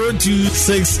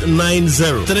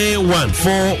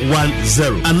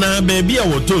 02690314110. And now, baby, I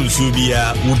will tell you,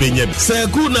 Ubenya. Say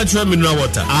good natural mineral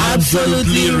water.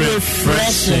 Absolutely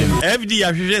refreshing. FD,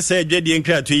 I should say, Jedi and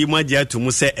Crat to you, my dear, to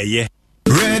Musa a year.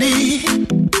 Ready?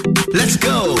 Let's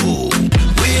go.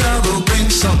 We are going to bring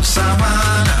some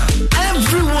savannah.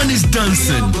 Everyone is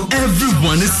dancing,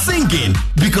 everyone is singing,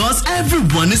 because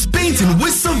everyone is painting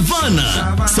with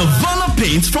Savannah. Savannah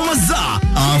paints from Azar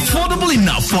are affordable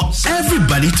enough for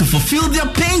everybody to fulfill their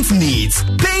paint needs.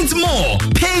 Paint more,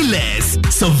 pay less.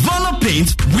 Savannah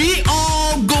paint, we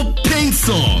all go paint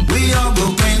some. We all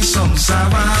go paint some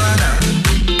Savannah.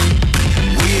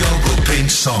 We all go paint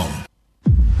some.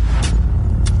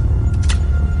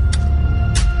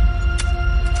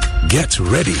 Get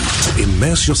ready to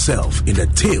immerse yourself in a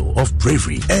tale of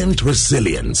bravery and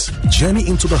resilience. Journey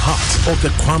into the heart of the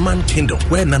Kwaman Kingdom,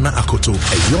 where Nana Akoto,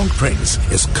 a young prince,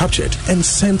 is captured and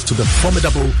sent to the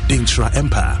formidable Dintra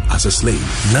Empire as a slave.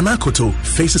 Nana Akoto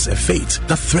faces a fate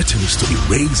that threatens to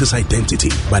erase his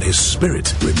identity, but his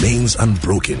spirit remains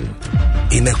unbroken.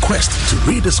 In a quest to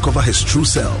rediscover his true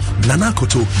self, Nana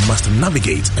Akoto must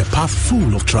navigate a path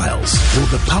full of trials. Will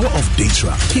the power of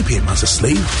Datra keep him as a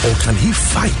slave, or can he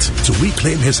fight to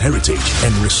reclaim his heritage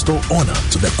and restore honor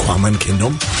to the Kwaman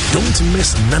Kingdom? Don't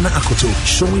miss Nana Akoto,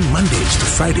 showing Mondays to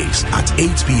Fridays at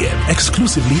 8 p.m.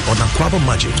 exclusively on Aquaba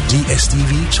Magic,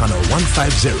 DSTV channel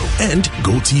 150 and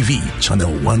GoTV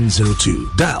channel 102.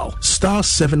 Dial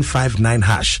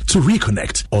 *759# to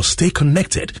reconnect or stay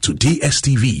connected to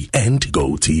DSTV and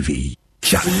GoTV.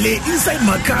 Chalet inside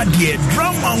Macadie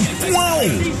drama. Wow!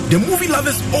 The movie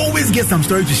lovers always get some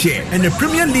story to share, and the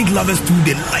Premier League lovers too,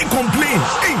 they like complain.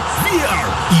 Hey, VR,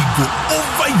 ego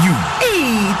over you.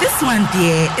 Hey, this one,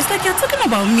 dear, it's like you're talking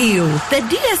about me. The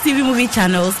DSTV movie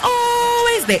channels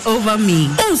always they over me.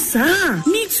 Oh, sir,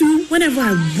 me too. Whenever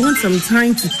I want some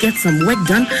time to get some work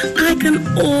done, I can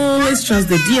always trust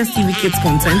the DSTV Kids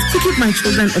content to keep my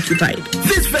children occupied.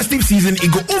 This festive season,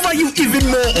 it go over you even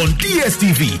more on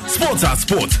DSTV. Sports are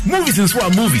sports, movies and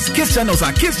swap movies, kids channels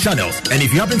are kids channels. And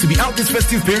if you happen to be out this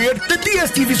festive period, the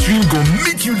DSTV stream go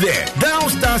meet you there. Dial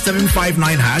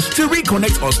 *759# to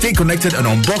reconnect or stay connected and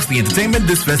unbox the entertainment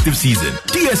this festive season.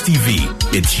 DSTV,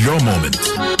 it's your moment.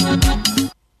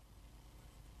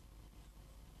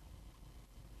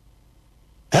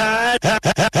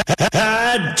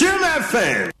 Jim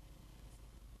FM.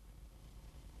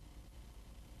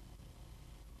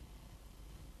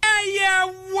 Yeah,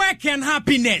 work and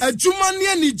happiness. Jim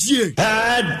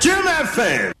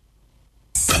FM.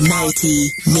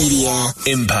 90 Media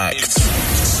Impact.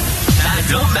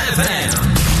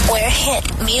 where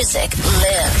hit music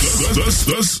lives.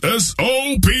 This is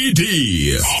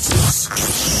OPD.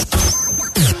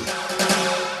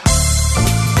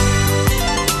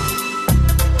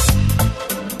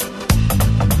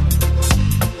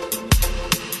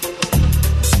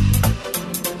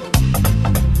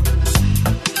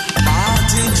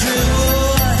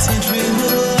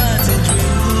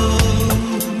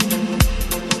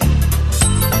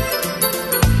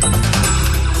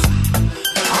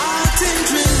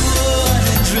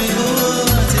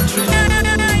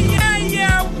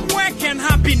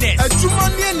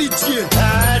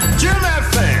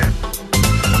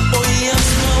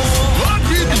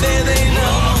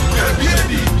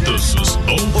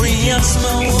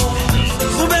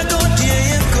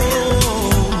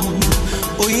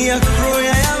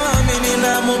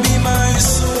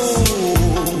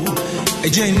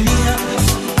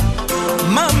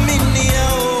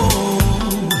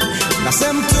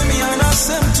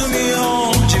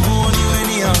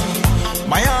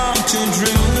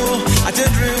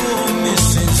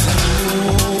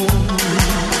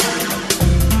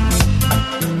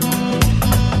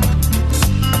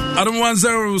 Adam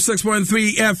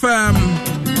 106.3 FM.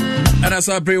 And as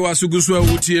Abrewa Suguswa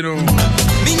Wutino.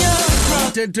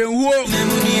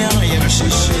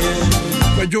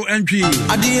 Joe entry.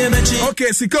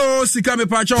 Okay, Sika me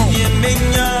pacho.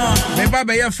 Me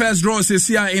baba ya first draw says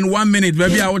here in 1 minute.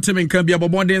 Baby, I want to make a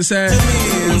bobondin say.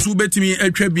 Who bet me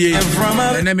a trebie.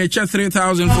 And then me check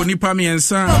 3,000 for Nipa me and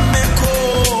son.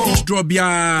 Draw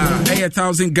bia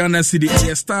 1,000 Ghana cedi.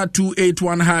 Star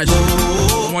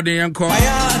 281#. More than yanko.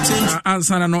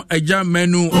 Answer no a jam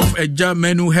menu of a jam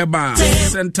menu heba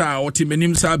center or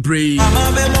Timenim Sabre.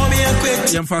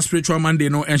 Yam fast spiritual Monday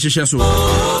no and she so.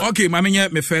 Okay, mammy,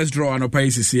 me first draw on a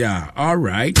pace here. All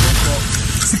right.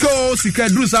 Sika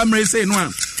do some race no.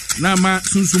 Na ma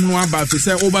sunsum no aba fe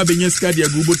say oba benyeska dia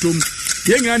gubotom.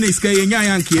 Yenya na iska yenya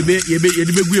yankebe yebe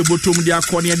gu ebotom dia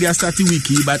akone dia start week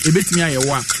but ebetimi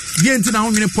ayewa. Die nti na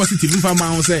ho nwene positive mfa ma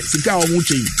ho say sika o mu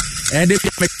chei. E de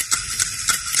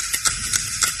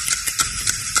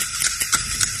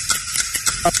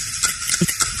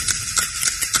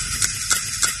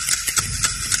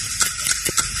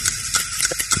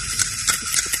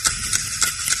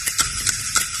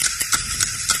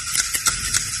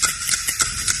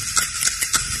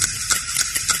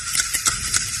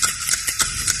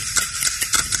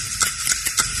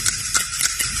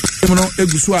no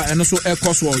egusua eno so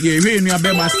ekoso ye hwe enu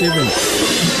abema Steven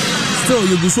still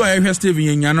you gusua ehwe Steven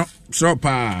yenya no so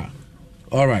pa.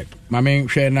 All right, mame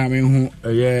hwe na me hu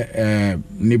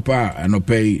nipa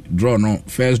anopay draw no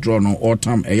first draw no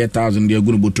autumn 1,000 de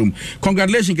gunu botum.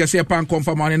 Congratulations kese pan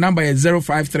confirm on number is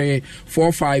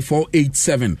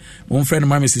 05345487. Mon friend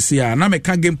mame sisia na me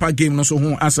ka game pa game no so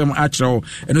hu asem achro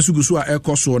eno so gusua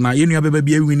ekoso na yenu abeba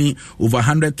bia wini over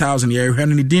 100,000 ye hwe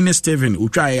ni Dean Steven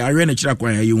utwa ya hwe na kira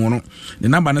kwan ya yiwo. The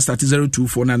number na start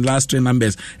 024 and last three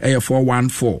numbers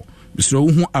 414. So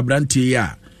hu abrantie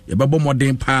ya yebabo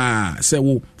modern pa say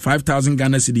wo 5,000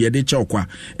 Ghana cedi ye de chokwa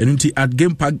enunti at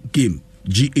game pack game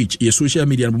GH your social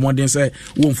media and more than say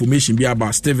information be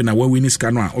about Steven and where we need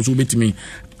scan also bet me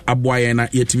aboy na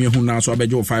yetimi hu na so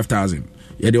abejo 5000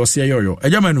 ye de o se yoyo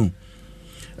ejamanu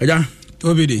eja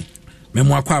obidi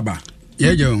memo akwaba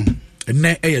yejo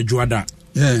ene eye juada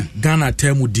Ghana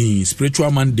Temudin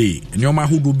spiritual Monday nyoma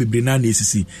hudu bebre na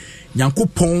esisi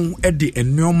Nyankopon e de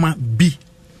enoma bi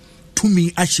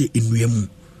tumi ahye enuamu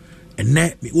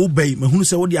ene wo bai mahunu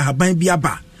se wo de ahaban bi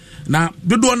aba na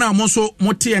dodo na mo so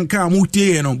mote enka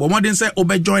mote no bo modern say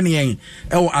obejoin yen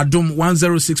e wo Adom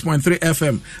 106.3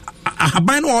 FM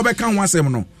ahaban no obeka ho asem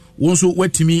no wo so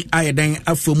watimi ayeden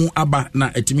afamu aba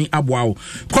na etimi aboa wo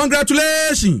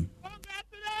congratulations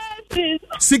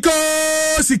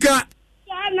sika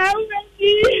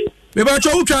Beba cho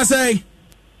utra say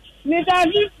me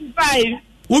 55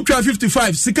 utra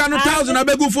 55 sika no 1000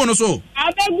 abegu phone so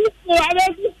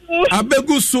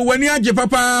abegu so wani age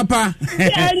papa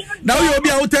now you obi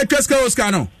a hotel Oscar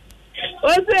Oscar no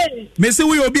ose me say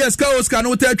we obi Oscar Oscar no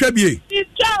hotel twa bie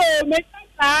me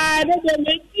ka de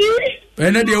me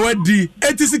ene de wadi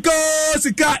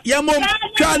sika yamo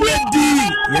twa di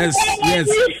yes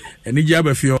eni ji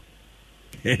abafio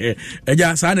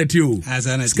eja sana tio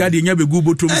skadi nya begu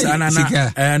botom sana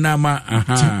na ma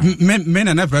aha me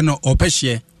na fra no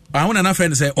opehye ahuna na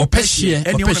friend say opehye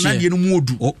eni wona na die no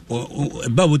muodu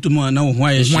ba botom na ho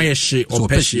ayehye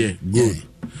opehye good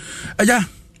eja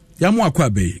ya mu akwa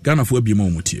be Ghana fo abi ma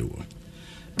omutie wo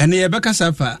ene ye beka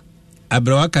safa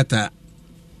Abrewa kata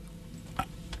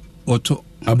oto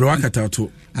Abrewa kata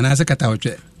oto ana se kata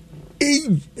otwe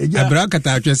Abrewa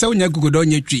kata otwe se onya kugodo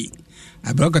onye twi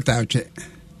Abrewa kata otwe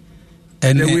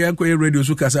and we are going radio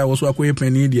so kasa was wa ko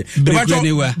penny dia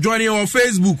join on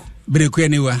Facebook break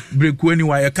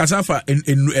anywhere ya kasafa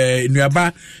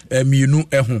nuaba mienu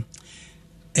eho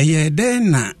eye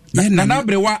den na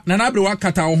Abrewa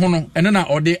kata ho no ene na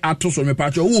ode ato so me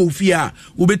pacho wo ofie a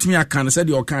wo betimi aka no se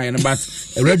de okan but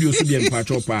radio so de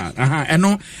pacho pa aha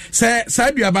eno se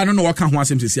saduaba no waka ho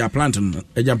asem sisi a plant no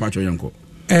eja pacho yanko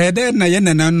den na ye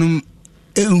nananum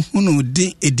ehunu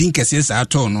di edin kese sa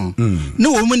ato no na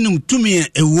wo munum tumi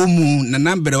ewo mu na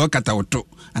nambere wakata woto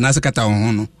anase kata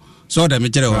ho no so da me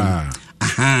kire ho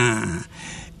aha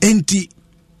enti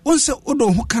onse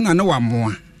odo ho kana na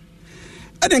wamoa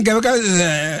aden ka beka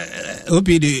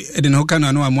opidi eden ho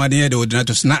kana na wamoa de de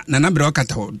odinato na nambere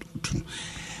wakata woto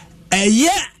eye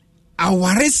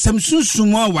aware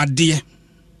samsunsumu awade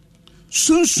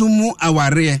sunsumu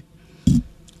aware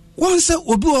onse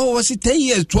obi wo was 10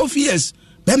 years 12 years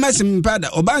be masimpada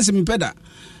obansimpada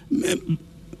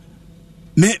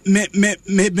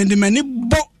me de mani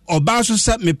bo oba so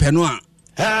sa me peno a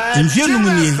enfienu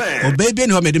ni obaby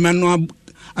ni o me de mano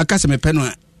akase me peno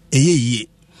a eyeye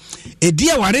edi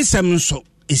aware sem nso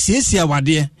esiesi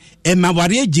awade e ma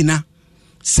ware agina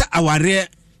sa aware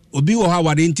obi wo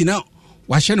aware ntina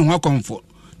wa hye ne ho comfort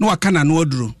no wakana no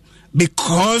oduro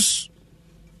because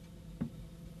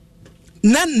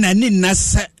nani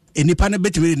nasa enipa na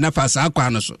betimi na fasa akwa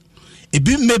no so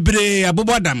ebi mebre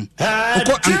abobodam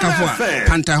oko ankafo a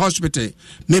Panta Hospital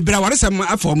mebre waresam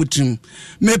afom tim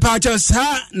me pa cha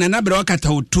sa na na bre wakata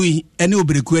otui ene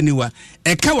obreku aniwa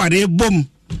eka ware bom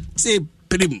se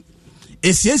prim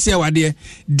esiesia wade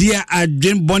dia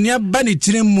adwen bonia bani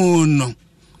tirimu no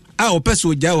a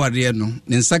opeso ja ware no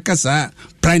ne nsaka sa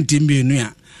pranti mbenu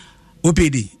a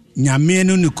opedi nyame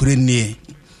no nukurenie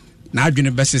na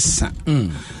adwene besesa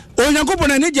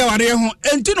onyankopon ani jaware ho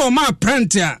enti no ma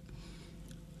print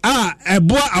a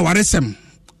eboa awaresem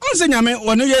onse nyame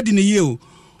wono yedi ne yeo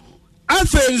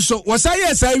afenso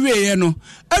wosaye sa wieye no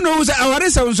eno wo sa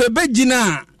awaresem so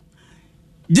begina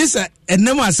jisa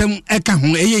enam asem eka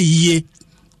ho eye yiye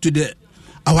to the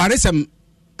awaresem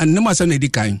enam asem na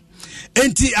dikan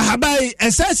enti ahabai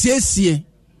esasiesie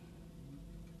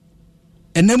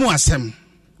enam asem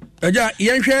eja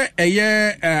yenhwe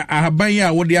eye ahaban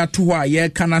ya wode ato ho a ye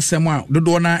kana sem a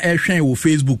dodo na ehwen wo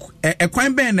Facebook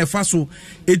ekwan ben ne fa so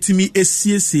etimi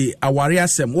esiesie aware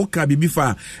asem wo ka bibi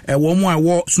fa wo mu a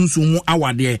wo sunsun mu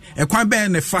awade ekwan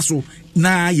ben ne fa so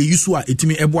na ye yusu a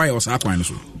etimi eboa ye osa kwan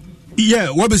so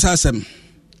wo be sa asem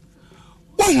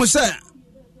wo hu se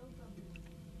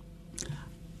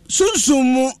sunsun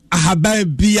mu ahaban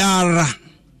biara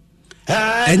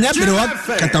enya bere wa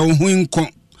kata wo hu nko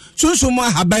sunsumu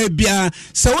habai bia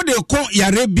se wode ko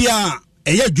yare bia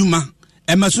eye djuma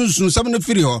e ma sunsun sam no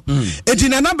firi ho enti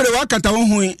na na bere wakata wo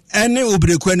hu ene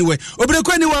obreku ani we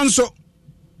nso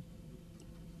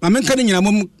mamenka ni nyina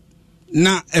mom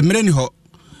na emre ni ho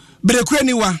breku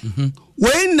ani wa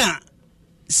we na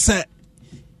se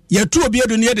yatu obi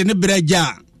edo ne yede ne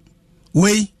breja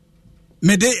we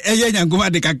mede eye nyangoma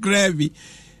de kakra bi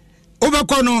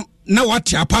obekọ no na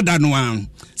wate apada no an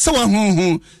sɛ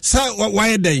wahonho sɛ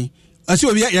wayɛ dɛn ase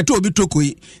obi yɛto obi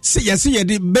tokoi sɛ yɛse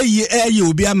yɛde bɛyi ɛyɛ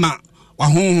obi ama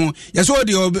wahonho yɛsɛ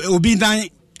ɔde obi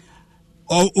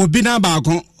dan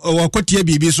baako wɔkɔtie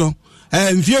biribi so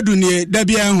mfie dunie da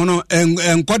bia ho no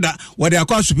nkɔda wɔde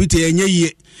akɔ asopite ɛnyɛ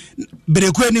yie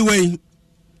bereku anyway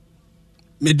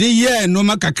mede yɛ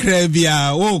noma kakra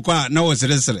bia wokɔ a na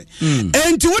wɔseresere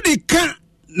enti wode ka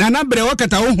nana Abrewa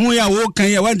kata wo hu ya wo kan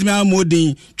ya wantimi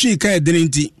amodin twi ka edene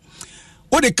nti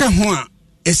wode ka ho a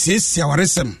esiesie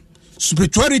awaresem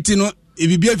spirituality no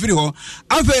ebibia firi ho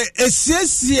afa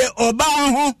esiesie oba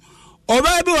ho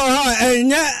oba bi wo ha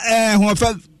enya ho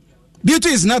fa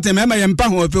beauty is not a mema yempa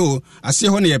ho pe o ase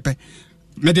ho ne yepe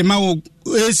mede ma wo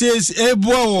esiesie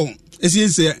eboa wo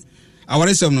esiesie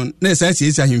awaresem no na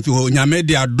esiesie ahemfi ho nyame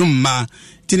de adom ma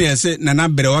tine ese nana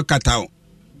Abrewa kata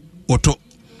oto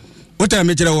what I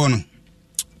make one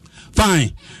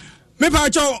fine. Me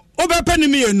pacho obepe ni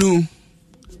mienu.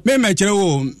 Me chere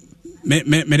wo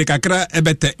me kakra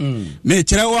ebete. Me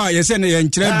chere wo yese ne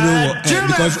yen chere bro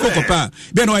because okopa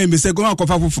be no yin se go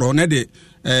akofa foforo na de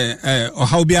o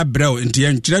how be Abrewa nti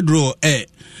yen chere dro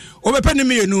obepe ni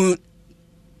mienu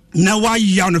na wa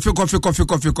ya no fiko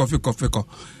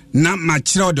na ma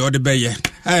chere de beye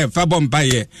fa bomba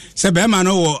ye se be ma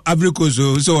no wo Africa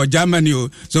so Germany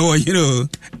so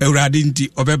Euradi nti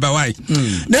obeba wai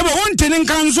na be won tene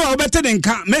kan so obete den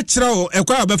kan me chere wo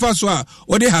ekwa obefa so a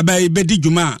odi habai bedi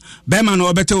djuma be ma no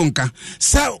obete wonka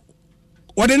sa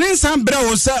wode ne nsan bre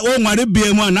wo sa wo nware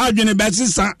bia mu na adwene be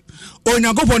sisa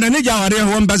onyankopɔ na ne jaware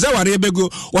ho mbaza ware bego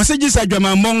wose gisa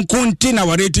dwama monko nti na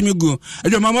ware timigu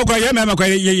adwama mokwa ye mema kwa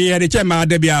ye de chema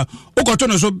da bia ukoto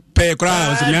no so pe kra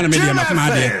wose me na media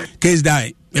mafama de case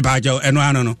die me ba jaw eno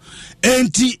ano no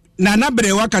enti nana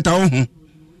Abrewa kata wo ho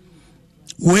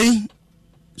we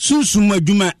sunsum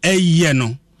adwuma eye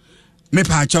no me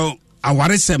pa chaw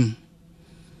awaresem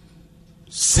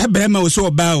sebe ma wo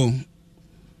so ba o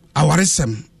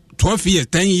awaresem 12 years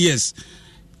 10 years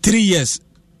 3 years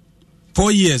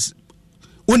 4 years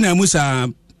una musa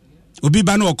obi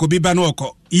ba no oko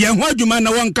ye ho adwuma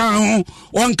na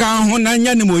wonka ho na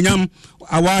nya ni monyam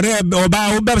aware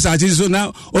oba obesa so na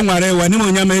onware wani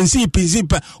monyam ensi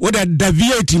principe oda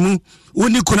deviate mu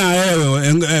oni kuna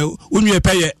onwe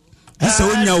peye isa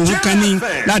onya wo kani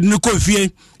na de ko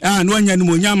fie na wanya ni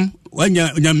monyam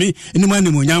wanya nyame ni ma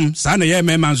ni monyam sa na ye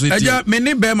mema so ti aja me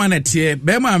ni be ma na tie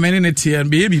be ma me ne tie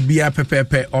be bibia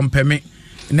pepepe ompeme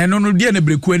na no die na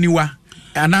breku aniwa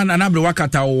ana Abrewa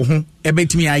kata wo ho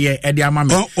ebetimi aye e de ama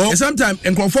me sometimes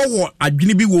enkrofo wo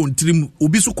adwene bi wo ntirim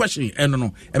obi so question eno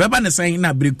no ebeba ne san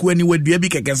na breku aniwa dua bi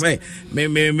kekese me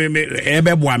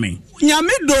ebeboa me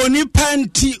nyame do ni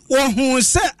panti wo ho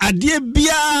se ade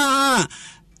bia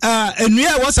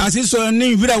enua wasase so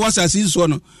ne nwira wasase so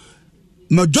no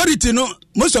majority no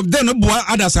most of them no boa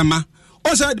adasama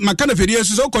osa makana fedie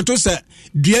so koto se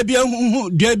dua bi hu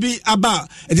dua bi aba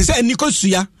e se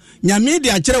enikosua nyame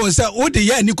de akere wo se wo de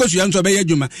ya enikosua nso be ya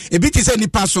dwuma ebiti se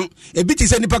nipa so ebiti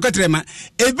se nipa kwatrema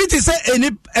ebiti se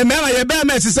eni emema ye be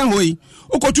ma sesa hoyi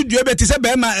okotu dua be ti se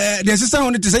be ma de sesa ho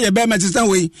ne ti se ye be ma sesa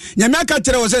hoyi nyame aka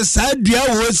kere wo se sa dua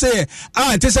wo se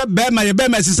ti se be ma ye be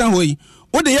ma sesa hoyi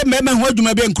wo de ye mema ho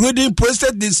dwuma be including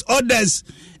prostate disorders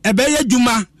e be ya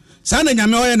dwuma sa na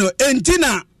nyame ho ye no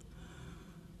entina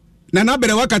na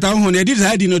Abrewa kata ho ne di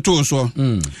side no to so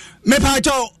me pa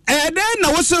cho na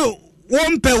wo se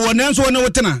won pe won enso won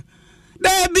wotena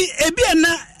da bi ebi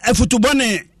na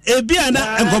afutubone ebi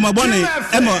na enkomabone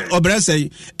ema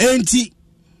obresei enti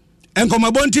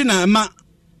enkomabonti na ma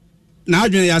na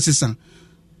adwene ya sesa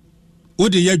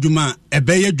wode ya dwuma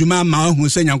ebe ya dwuma ma hu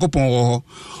se nyankopon wo ho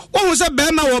wo se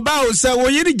be ma wo ba wo se wo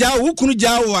yiri ja wo kunu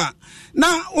ja wo a na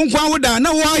nkwa wo da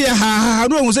na wo ya ha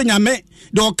no hu se nyame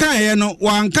de okan ye no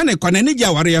wanka ne kwana ni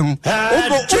ja ware ho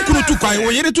okunu tu kwai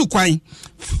wo yiri tu kwai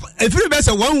efiri be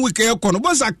se 1 week e kono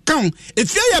bo sa kan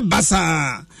efia ye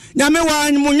basa nyame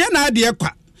wa munye na ade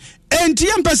kwa enti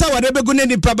ye mpesa ware begu ne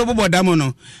nipa bebo damo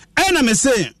no na me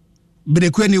se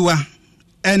breku aniwa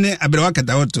ene Abrewa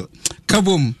kata woto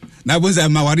kabom na bonza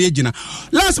ma ware gina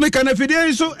last week na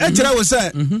fidie so e kira wo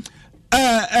se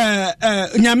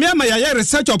nyame ama ya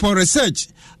research upon research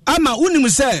ama unim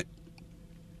se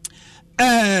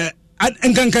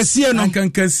enkankasie no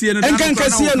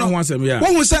won se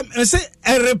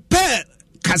repair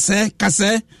kase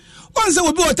won se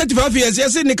obi o 35 years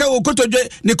yes ni ka okotodwe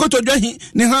ni kotodwe hi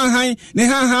ni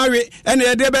han we ene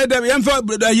ye de be de yemfa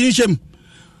yinhyem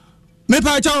me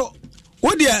pa cha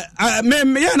wo de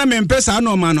me ya na me mpesa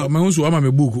no ma no me hunso ama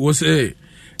me book wo se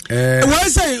we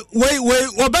say we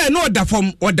oba no oda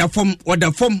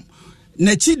form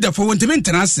na chi da for want me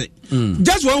ntenase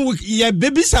just 1 week ye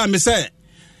baby sa me say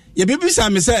de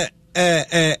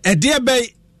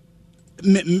bay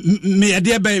me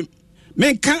de bay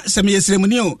me ka se me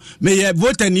yesremuni o me ye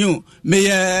voter ni o me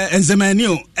ye enzemani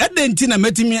o edenti na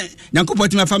metimi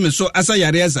Nyankopɔn ma fa me so asa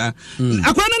yare asa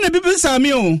akwa na baby sa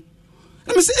me o me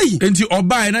say enti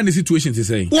oba na the situation to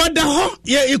say what the ho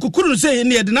ye kukuru say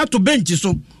ne de na to bench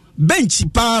so bench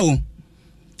pa o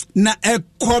na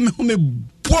come me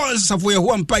boss of we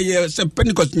ho ampa ye se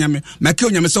Pentecost nyame make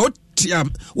nyame se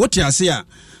what ase a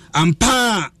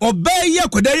ampa obey ye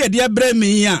koda ye de abra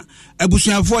me ya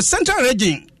abusuafo central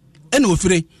region ena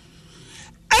ofire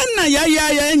ena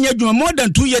ya nya dwuma more than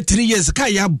 2 years 3 years ka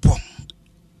ya bo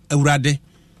awurade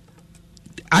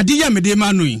ade ya me de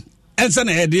manu yi ensa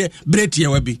na ye de bretie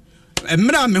wa bi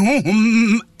emra me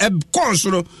honhom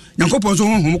kɔsoro Nyankopɔn so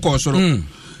honhom kɔsoro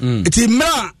eti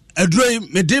mra adroi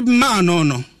me de ma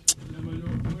no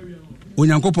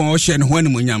Onyankopɔn o hye ne ho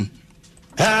anim nyam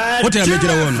what am I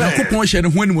jira won Nyankopɔn hye ne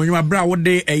ho anim nyam abra wo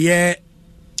de eye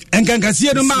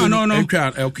enkankasie no ma no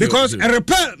because a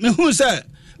repair me hu say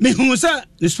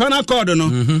the spinal cord no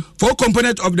for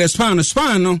component of the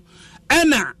spine no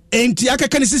ena enti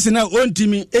akaka ne sisi na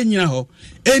ontimi enyina ho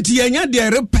enti yenya de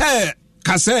repair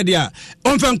kasa dia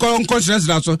onfen stress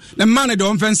that so the man de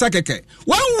onfen sakeke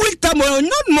 1 week time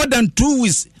not more than 2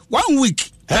 weeks 1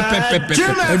 week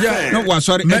no was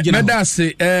sorry meda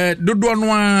se dodo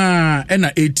no a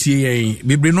na etie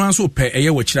bebre no anso pe eye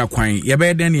wachira kwan ye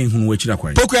be den ne ehunu wachira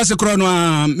kwan pokuase kro no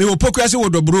a me wo pokuase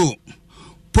wodobro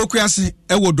pokuase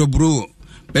e wodobro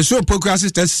be so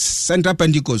pokuase Central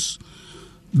Pentecost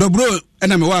dobro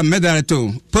na me wa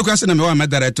medarato pokuase na me wa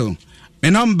medarato me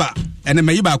number ene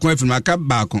me yiba kon afirma ka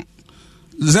ba kon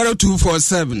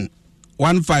 0247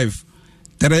 15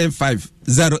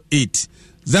 3508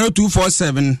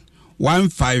 0247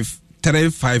 15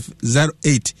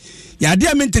 3508 ya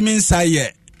dia mentimi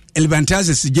nsaye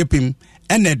Elevantiasis jepim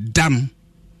ene dam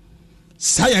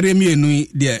sayare mienu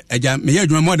de aja me ya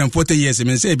adwuma more than 40 years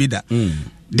me say bi da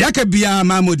de aka bia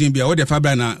mamodin bia wo de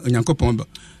fabra na Onyankopɔn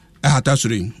ahata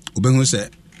sori obehu se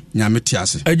nyame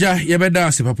tiase aja yebeda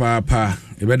ase papa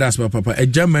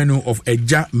aja menu of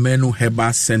aja menu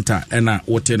Herbal Center ena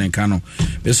wote ne nka no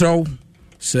besro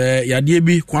se yade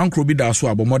bi kwankro bi da so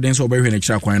abomoden so obehwe ne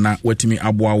kira kwan na watimi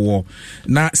aboa wo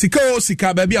na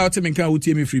sika ba bia wote menka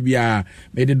wotie me free bia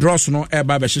me de dross no e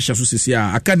ba be hyehye so sisi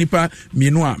a aka nipa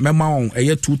mienu a mema won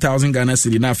eye 2000 Ghana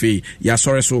cedi na fe ya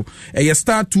sore so eye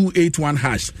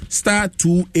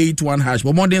 *281#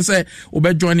 bomoden se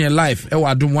obe join your live e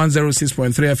wa dum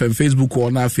 106.3 FM Facebook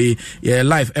or na fe ye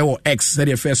live e wo X se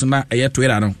de first na eye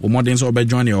Twitter no bomoden se obe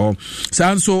join your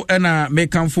sanso e na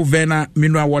make amfo vena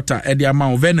mineral water e de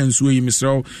ama vena nsuo yi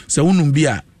misro se wonum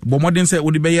bia bomodin se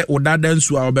wodi beye odada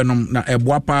nsuo a obenom na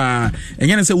eboa pa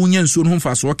enyene se wunya nsuo no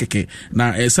mfaso keke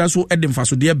na esaso ede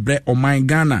mfaso de bre oman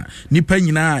Ghana nipa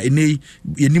nyina ene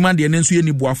yenima de nsuo ye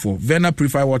ni boafo vena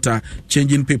purify water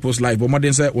changing people's life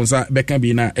bomodin se wonsa beka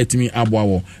bi na etimi aboa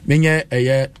wo menye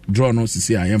eye draw no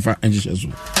sisi a yemfa enjehye zo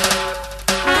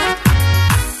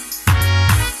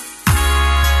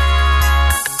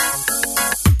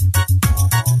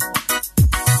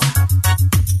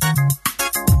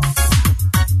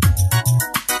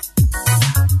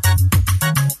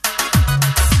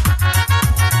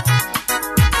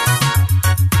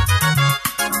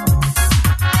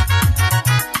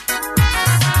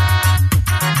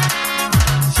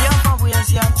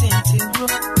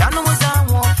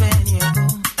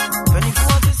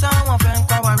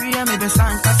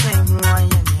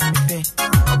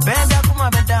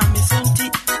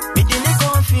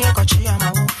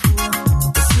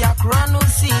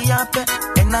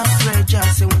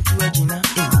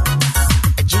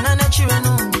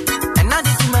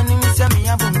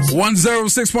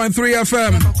 .3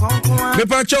 FM.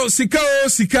 Mepacho sika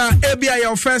ebia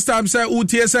your first time say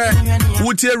utie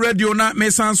radio na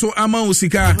mesanso ama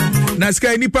usika na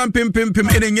sika ni pam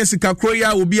enye sika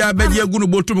kroya obi abeje agunu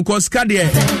botum because sika de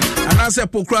anase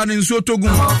pokra ne nsuo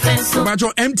togum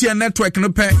mepacho MTN network no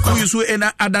pe uyu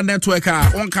ena other network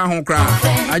a onka ho kra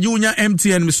aje unya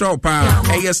MTN misro pa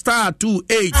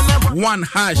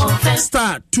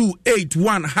 *281#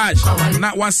 *281#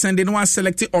 na was sending was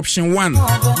select option 1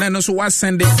 na no so was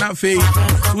sending na fe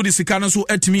wo di sika no so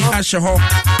atimi ahye ho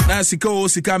na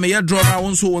sika me ye draw na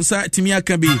won so won sa atimi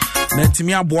aka bi na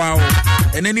atimi aboa wo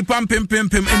enani pam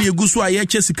eni eguso a ye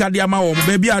che sika de ama wo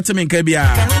ba bia atimi nka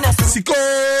bia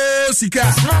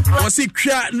sika wasi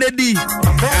kwa nedi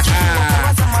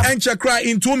enche cry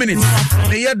in 2 minutes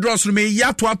me ye dross me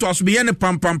ya to aso me ye ne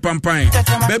pam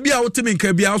baby a wotimi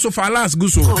nka bia also for last go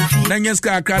so na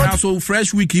nyeska akra na so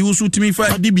fresh week you so timi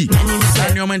fa dibi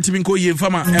na nyoma ntimi nko ye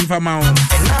mfama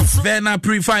Vena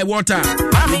purify water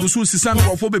go so sisan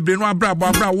ko bebre no abra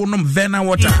wonom Vena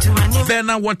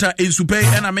water is to pay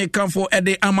and I make come for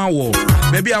ede amawo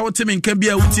baby a wotimi nka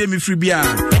bia wotie me free bia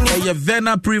ye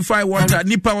Vena purify water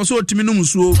nipa wo so otimi no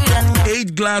musuo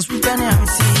 8 glass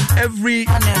every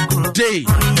day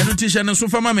and teacher no so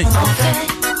fama me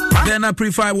Then I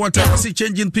purify water, see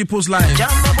changing people's lives.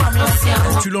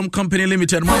 Tulum Company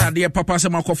Limited, my dear Papa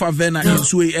Samakofa Vena, in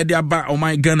Sui Ediaba, or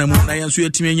my Ghana, I am Sui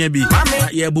Timebi,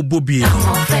 Yabu Bubi.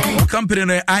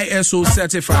 Company ISO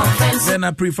certified. Then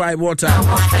I purify water,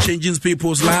 changing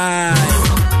people's lives.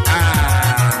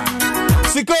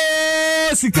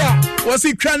 Sika, was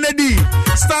it Kennedy?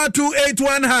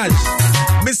 *281 hash.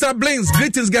 Mr. Blinks,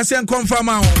 greetings, Garcia and confirm.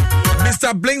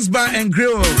 Mr. Blinks Bar and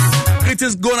Grill,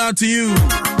 greetings going out to you.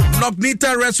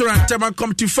 Nita Restaurant, Tema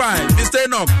come to 5. Mr.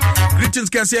 Enoch,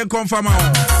 greetings, Garcia and confirm.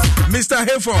 Mr.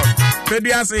 Hayford,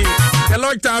 Pediasi, the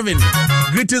Lord Tavin,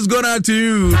 greetings going out to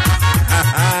you.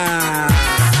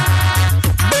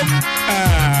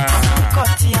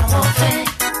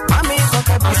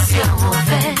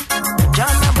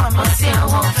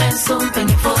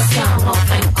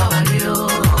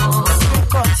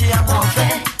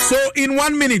 So in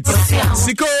 1 minute,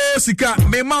 Sika,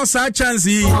 Mimosa chance,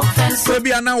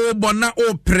 Sebi ana o bona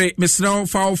o pre, Mr.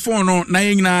 Foul phone, na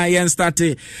yingna yen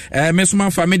starte,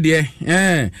 Mesuma family,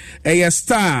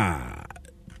 star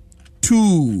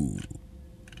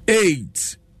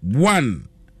 281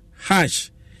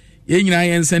 hash, yingna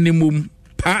yen sending mum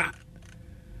pa.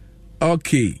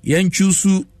 Okay, yen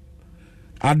chusu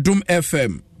Adum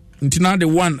FM, ntina the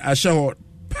one ashaho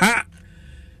pa.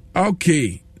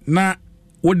 Okay, na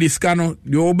what this cano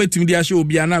the obetimi dia show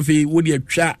bia na fe wo de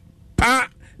atwa pa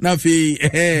na fe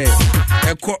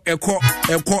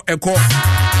eko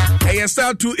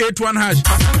star 281 hash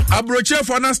abroche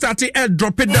for na start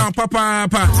drop it down papa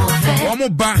omo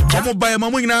ba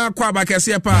mamu nyina kwa ba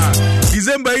kese pa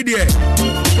December ide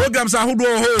programs ahodo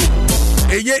ho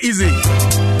enye easy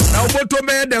na oboto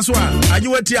me de so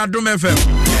anyewati Adum FM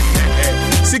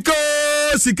Sika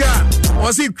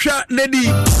was it chat lady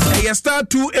a star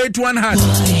 281 hash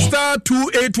star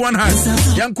 281 hash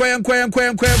yankwa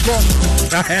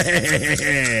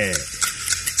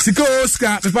Sika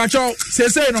Oscar pepacho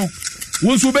say no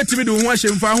wonsu betimi de ho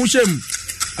ahyem fa ho hyem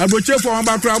abroche for one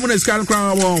background mo na scan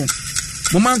crown won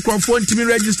mo man microphone timi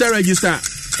register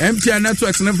MTN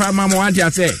networks ne fa ma mo ade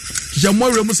ase je mo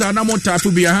were musa na mo tap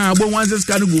bi ha bo one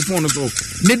scan go phone so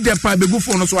ne de pa be go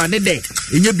phone so ne de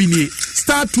enye bi ni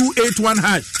star 281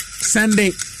 hash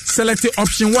Sunday select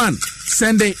option 1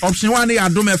 Sunday option 1 ya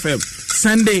Adum FM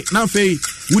Sunday na fe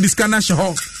we scanner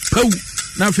show pau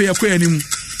na fe yakwa anim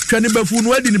twani bafu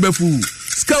no adi ni bafu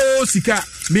sika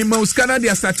me ma scanner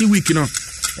dia start week no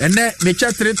ene me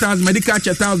cha 3000 medical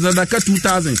cha 1000 da ka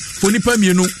 2000 for nipa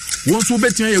mienu won so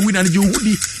betia ya win na je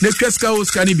hudi na kreska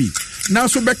scanner bi na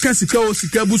so beka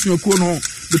sika busu ko no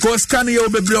because scanner ya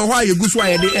obebre ho aye gusu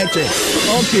aye de eche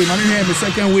okay na me the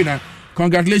second winner.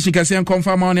 Congratulations, Kasian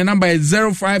confirm on the number is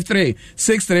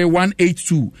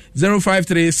 053-63182.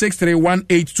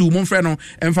 053-63182. Monfreno,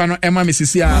 Enfano, Emma,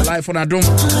 Mississippi, live on Adum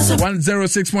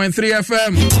 106.3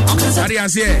 FM.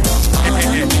 Arias here.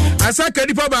 Asaka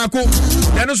di pabako.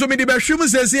 And also me the Bashum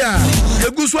says here.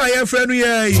 The Guswa here, friend,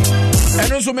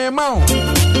 and also me mount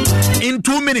in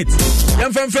 2 minutes.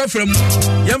 Yam from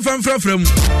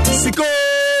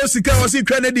Sika was it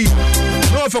Kennedy.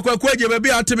 No for Kwakwaje baby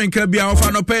Atimin Kabia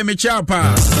of no pay me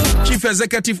chapa. Chief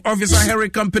Executive Officer Harry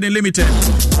Company Limited.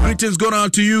 Greetings going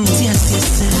out to you.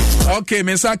 Yes. Okay,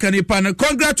 Mesaka Nipan.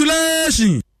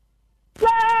 Congratulations.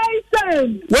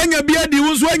 When you beardy,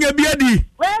 who's when you beardy?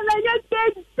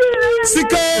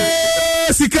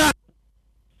 Sika.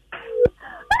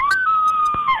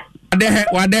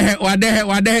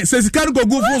 Wade. Says can't go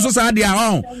good for society.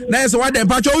 That's what the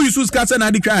patch you use cats and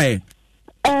I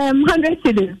 100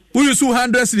 cities. Who you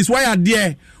 100 cities? Why are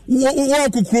there?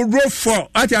 Walk could for.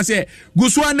 I say,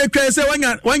 Guswan the say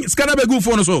when scanner be good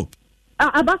for so.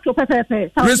 About to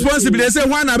pay. Responsibility say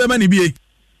one abe mani be.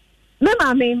 No,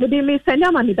 I mean, me send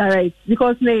your money direct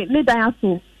because they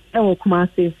so I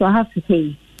have to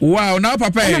pay. Wow, now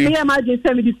papa. I mean, imagine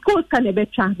send me the schools can be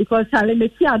better because I let me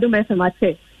see I do my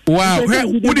check. Wow,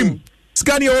 would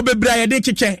scan your baby de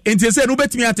chiche enti say no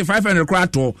betimi at 500 kra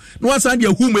to no one send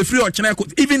your home free or china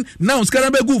even now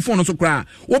scan be go phone so kra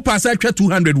wo pass I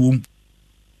 200 wom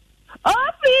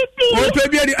oh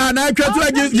baby na twa to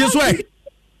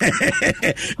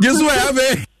just why have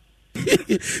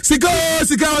Sika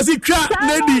was it crap,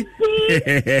 lady.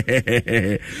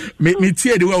 Me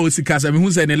tear the way Sika, I mean,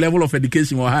 who's in a level of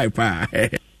education or high pa.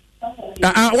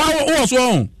 What was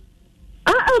wrong?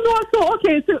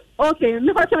 Okay.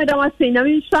 Never tell me that was saying. I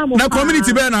mean, now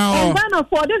community banner. And banner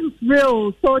for this is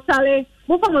real. So, Charlie,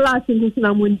 what from the last thing is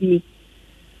Namundi?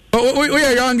 Oh, we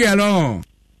are young girl.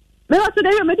 Never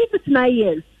today, I'm 59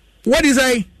 years. What is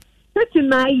I?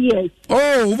 59 years.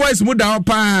 Oh, voice mood down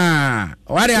pa.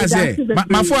 What do I say?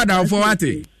 My father for what?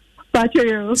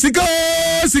 Sika.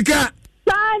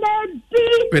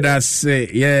 But I say,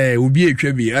 yeah, will be a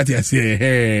crabby. I say,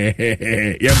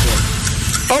 yeah,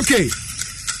 okay.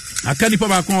 I can't put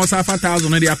my call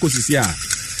 5,000 in the Akosisia.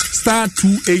 Star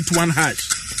 281 hash.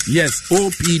 Yes,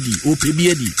 OPD, a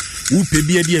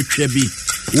crabby.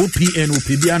 OPN,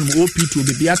 OPBN, OP2,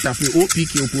 Bibiatafe,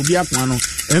 OPK, Opobiakwano,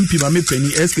 MP Mame Penny,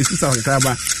 SK Sister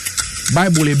Kraba.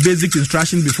 Bible, a basic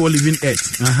instruction before leaving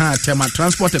Earth. Tema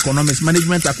transport economics,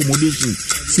 management accommodation.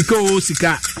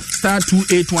 Sika, star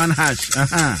 281 hash.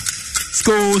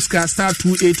 Sika, star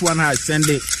 281 hash. Send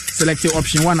it. Select the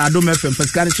option 1. Adom FM,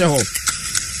 Pascal Cheho.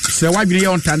 So why be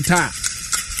on Tanta?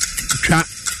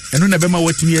 And no never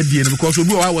what me again because we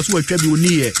was what you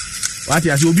near. What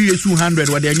is will be 200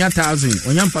 what they 1,000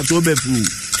 on yam fat over food.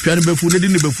 Try to be food,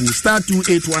 didn't be food. Star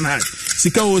 281 hash.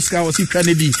 Sika was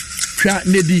Kennedy.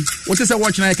 Nedi, what is a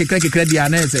watch like a crack credit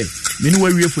and answer?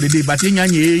 Meanwhile, we for the day, but in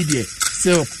any idea,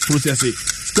 so process it.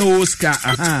 Ska,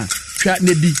 chat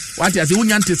Nedi, what is the one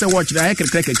to say watch like a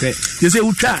crack a crack? They say,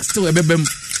 who trust to a bebem.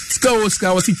 Ska was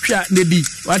it chat Nedi,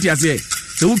 what you say?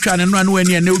 The who can and run when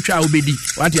near no child baby,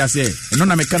 what you say? And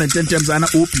none of my current 10 times an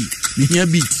OP, we hear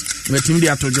beats, we're Tim the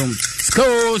Atojum.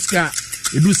 Ska,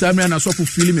 you do some man a soft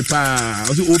feeling me pa,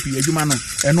 or the OP, a human,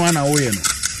 and one away.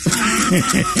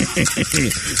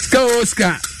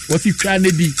 Oscar, what if trying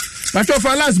to be? But of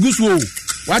our last goose wool,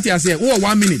 what you say? Oh,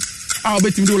 1 minute. I'll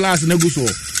bet him do last in a goose wool.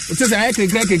 It says I can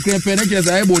crack a crap and just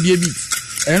I bought the beat.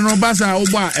 And Robasa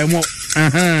Oba and what?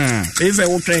 They say,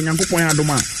 what train and go point out the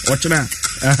man. Watch that.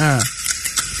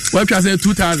 What can I say?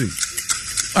 2000.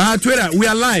 Twitter, we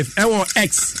are live. Our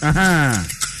X.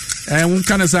 And one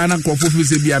kind of sign up for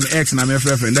be I'm X and I'm a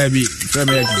friend. That be from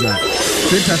X.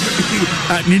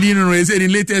 Needing to raise any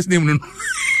latest name.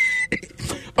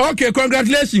 Okay,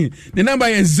 congratulations. The number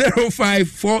is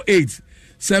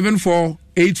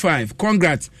 05487485.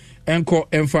 Congrats. Enko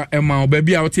Emfa Emma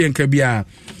baby out here in Kabia.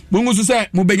 Bungu say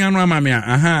Mubenya no mamia.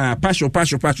 Pasho.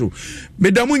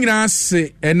 Bedamu nyina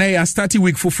se ene ya start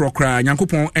week for kra.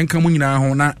 Nyankopon enka mu nyina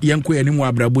ho na yenko animu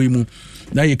abrabo mu.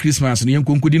 Na ye Christmas no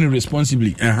yenko nkudi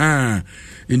responsibly.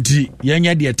 Nti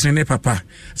yanya de trene papa.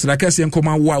 Sraka se enko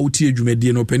ma wo a uti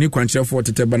adwumadi no pani kwanche for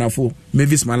tete banafo.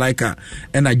 Mavis Malaika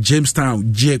and a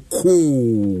Jamestown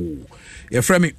Jeko. Your friend